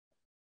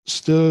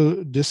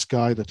still this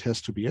guy that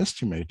has to be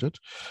estimated.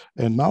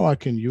 And now I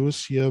can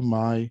use here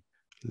my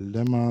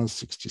lemma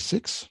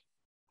 66,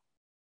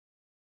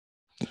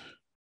 the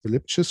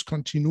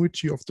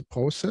Lipschitz-Continuity of the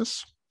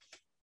process,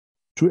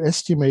 to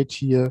estimate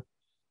here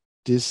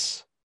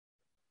this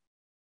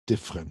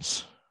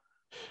difference.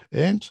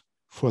 And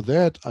for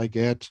that, I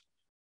get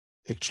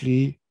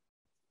actually,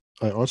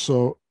 I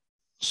also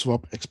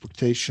swap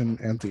expectation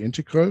and the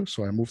integral.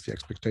 So I move the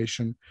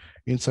expectation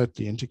inside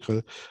the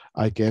integral.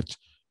 I get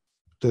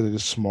that it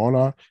is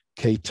smaller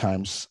k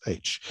times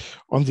h.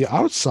 On the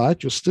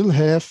outside, you still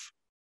have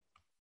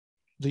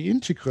the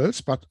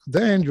integrals, but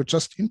then you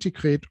just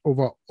integrate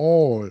over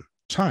all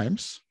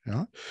times,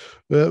 yeah,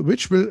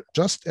 which will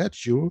just add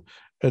you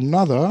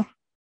another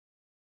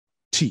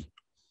t,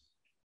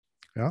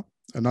 yeah,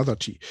 another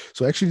t.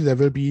 So actually, there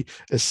will be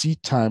a c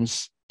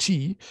times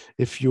t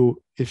if you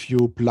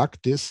plug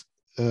this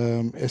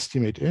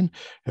estimate in.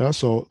 Yeah,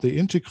 so the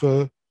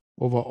integral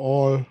over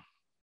all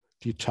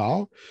d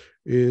tau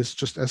is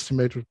just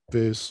estimated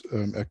with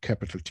a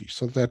capital T.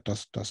 So that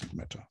doesn't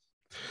matter.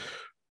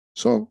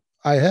 So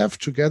I have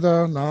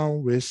together now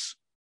with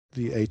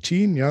the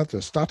 18, yeah,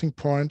 the starting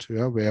point,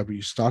 yeah, where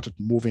we started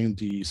moving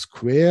the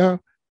square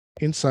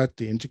inside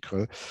the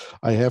integral,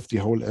 I have the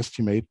whole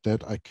estimate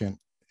that I can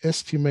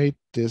estimate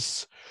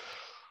this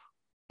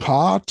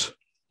part,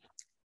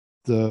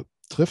 the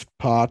drift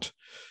part,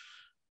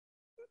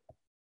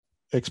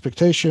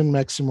 expectation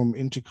maximum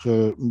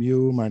integral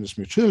mu minus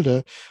mu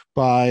tilde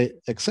by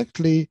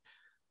exactly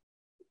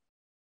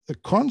a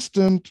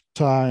constant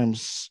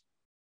times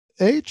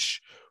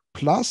h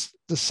plus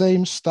the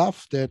same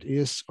stuff that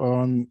is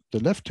on the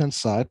left-hand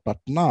side, but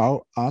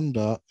now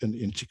under an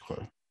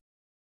integral.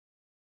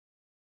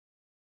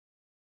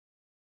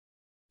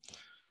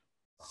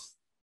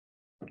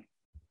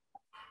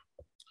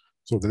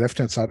 So the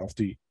left-hand side of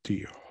the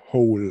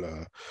whole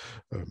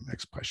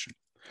expression.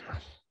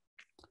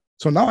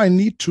 So now I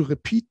need to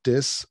repeat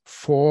this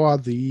for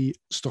the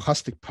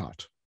stochastic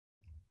part.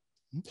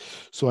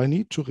 So I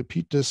need to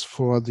repeat this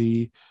for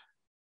the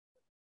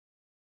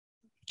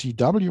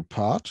dw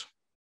part,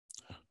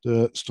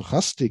 the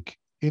stochastic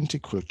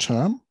integral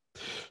term.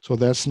 So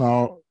that's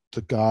now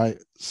the guy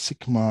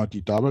sigma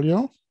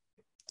dw.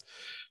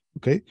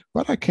 Okay,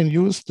 but I can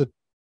use the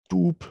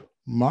Doob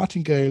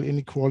Martingale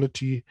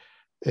inequality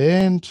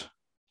and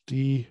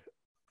the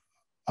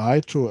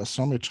Itô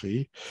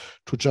Isometry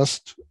to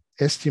just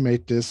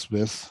estimate this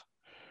with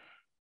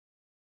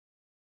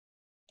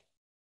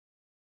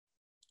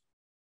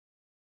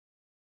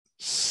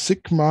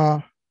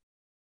sigma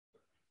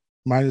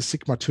minus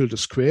sigma tilde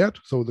squared,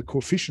 so the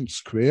coefficient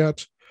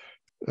squared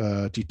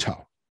d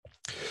tau.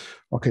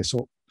 Okay,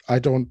 so I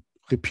don't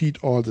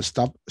repeat all the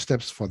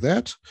steps for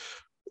that.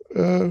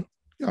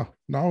 Yeah,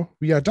 now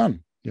we are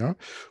done. Yeah,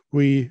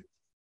 we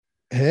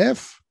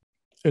have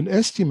an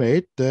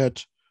estimate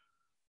that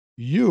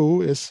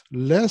u is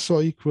less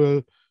or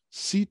equal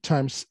c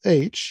times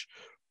h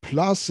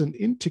plus an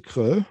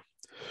integral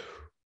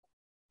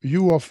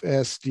u of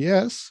s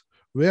ds,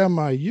 where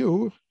my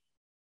u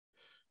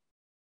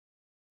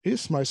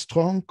is my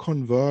strong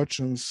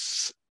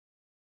convergence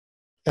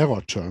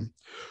error term.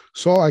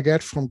 So I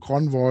get from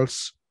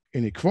Convergence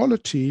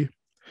inequality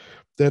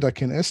that I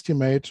can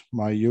estimate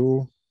my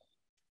u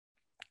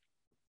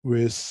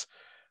with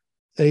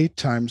a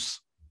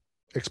times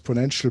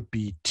exponential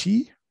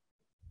bt.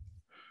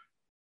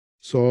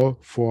 So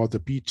for the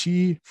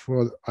bt,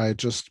 I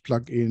just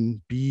plug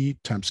in b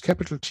times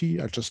capital T.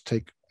 I just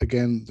take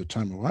again the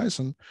time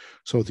horizon.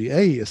 So the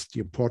a is the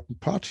important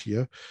part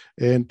here,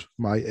 and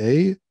my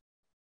a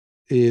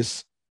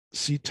is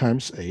c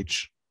times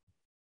h,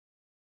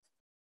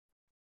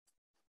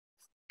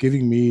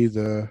 giving me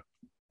the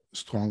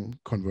strong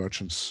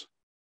convergence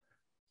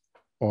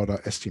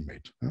order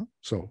estimate. Yeah?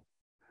 So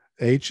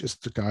h is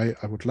the guy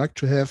I would like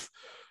to have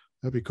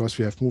because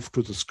we have moved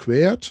to the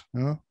squared.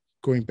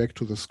 Going back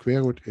to the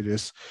square root, it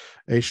is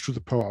h to the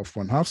power of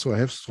 1/2. So I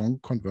have strong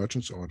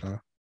convergence order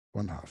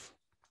 1/2.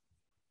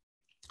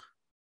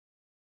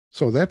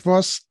 So that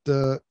was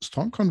the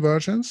strong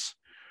convergence.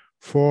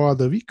 For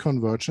the weak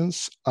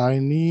convergence, I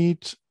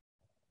need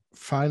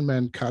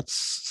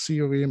Feynman-Katz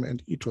theorem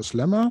and Ito's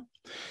lemma.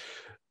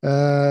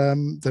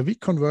 The weak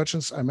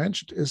convergence I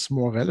mentioned is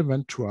more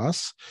relevant to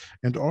us,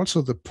 and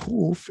also the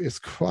proof is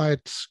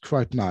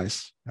quite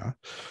nice. Yeah,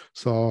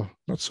 so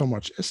not so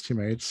much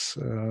estimates,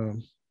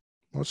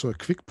 also a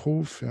quick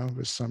proof, yeah,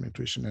 with some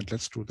intuition, and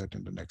let's do that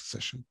in the next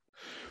session.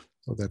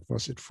 So that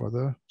was it for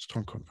the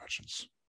strong convergence.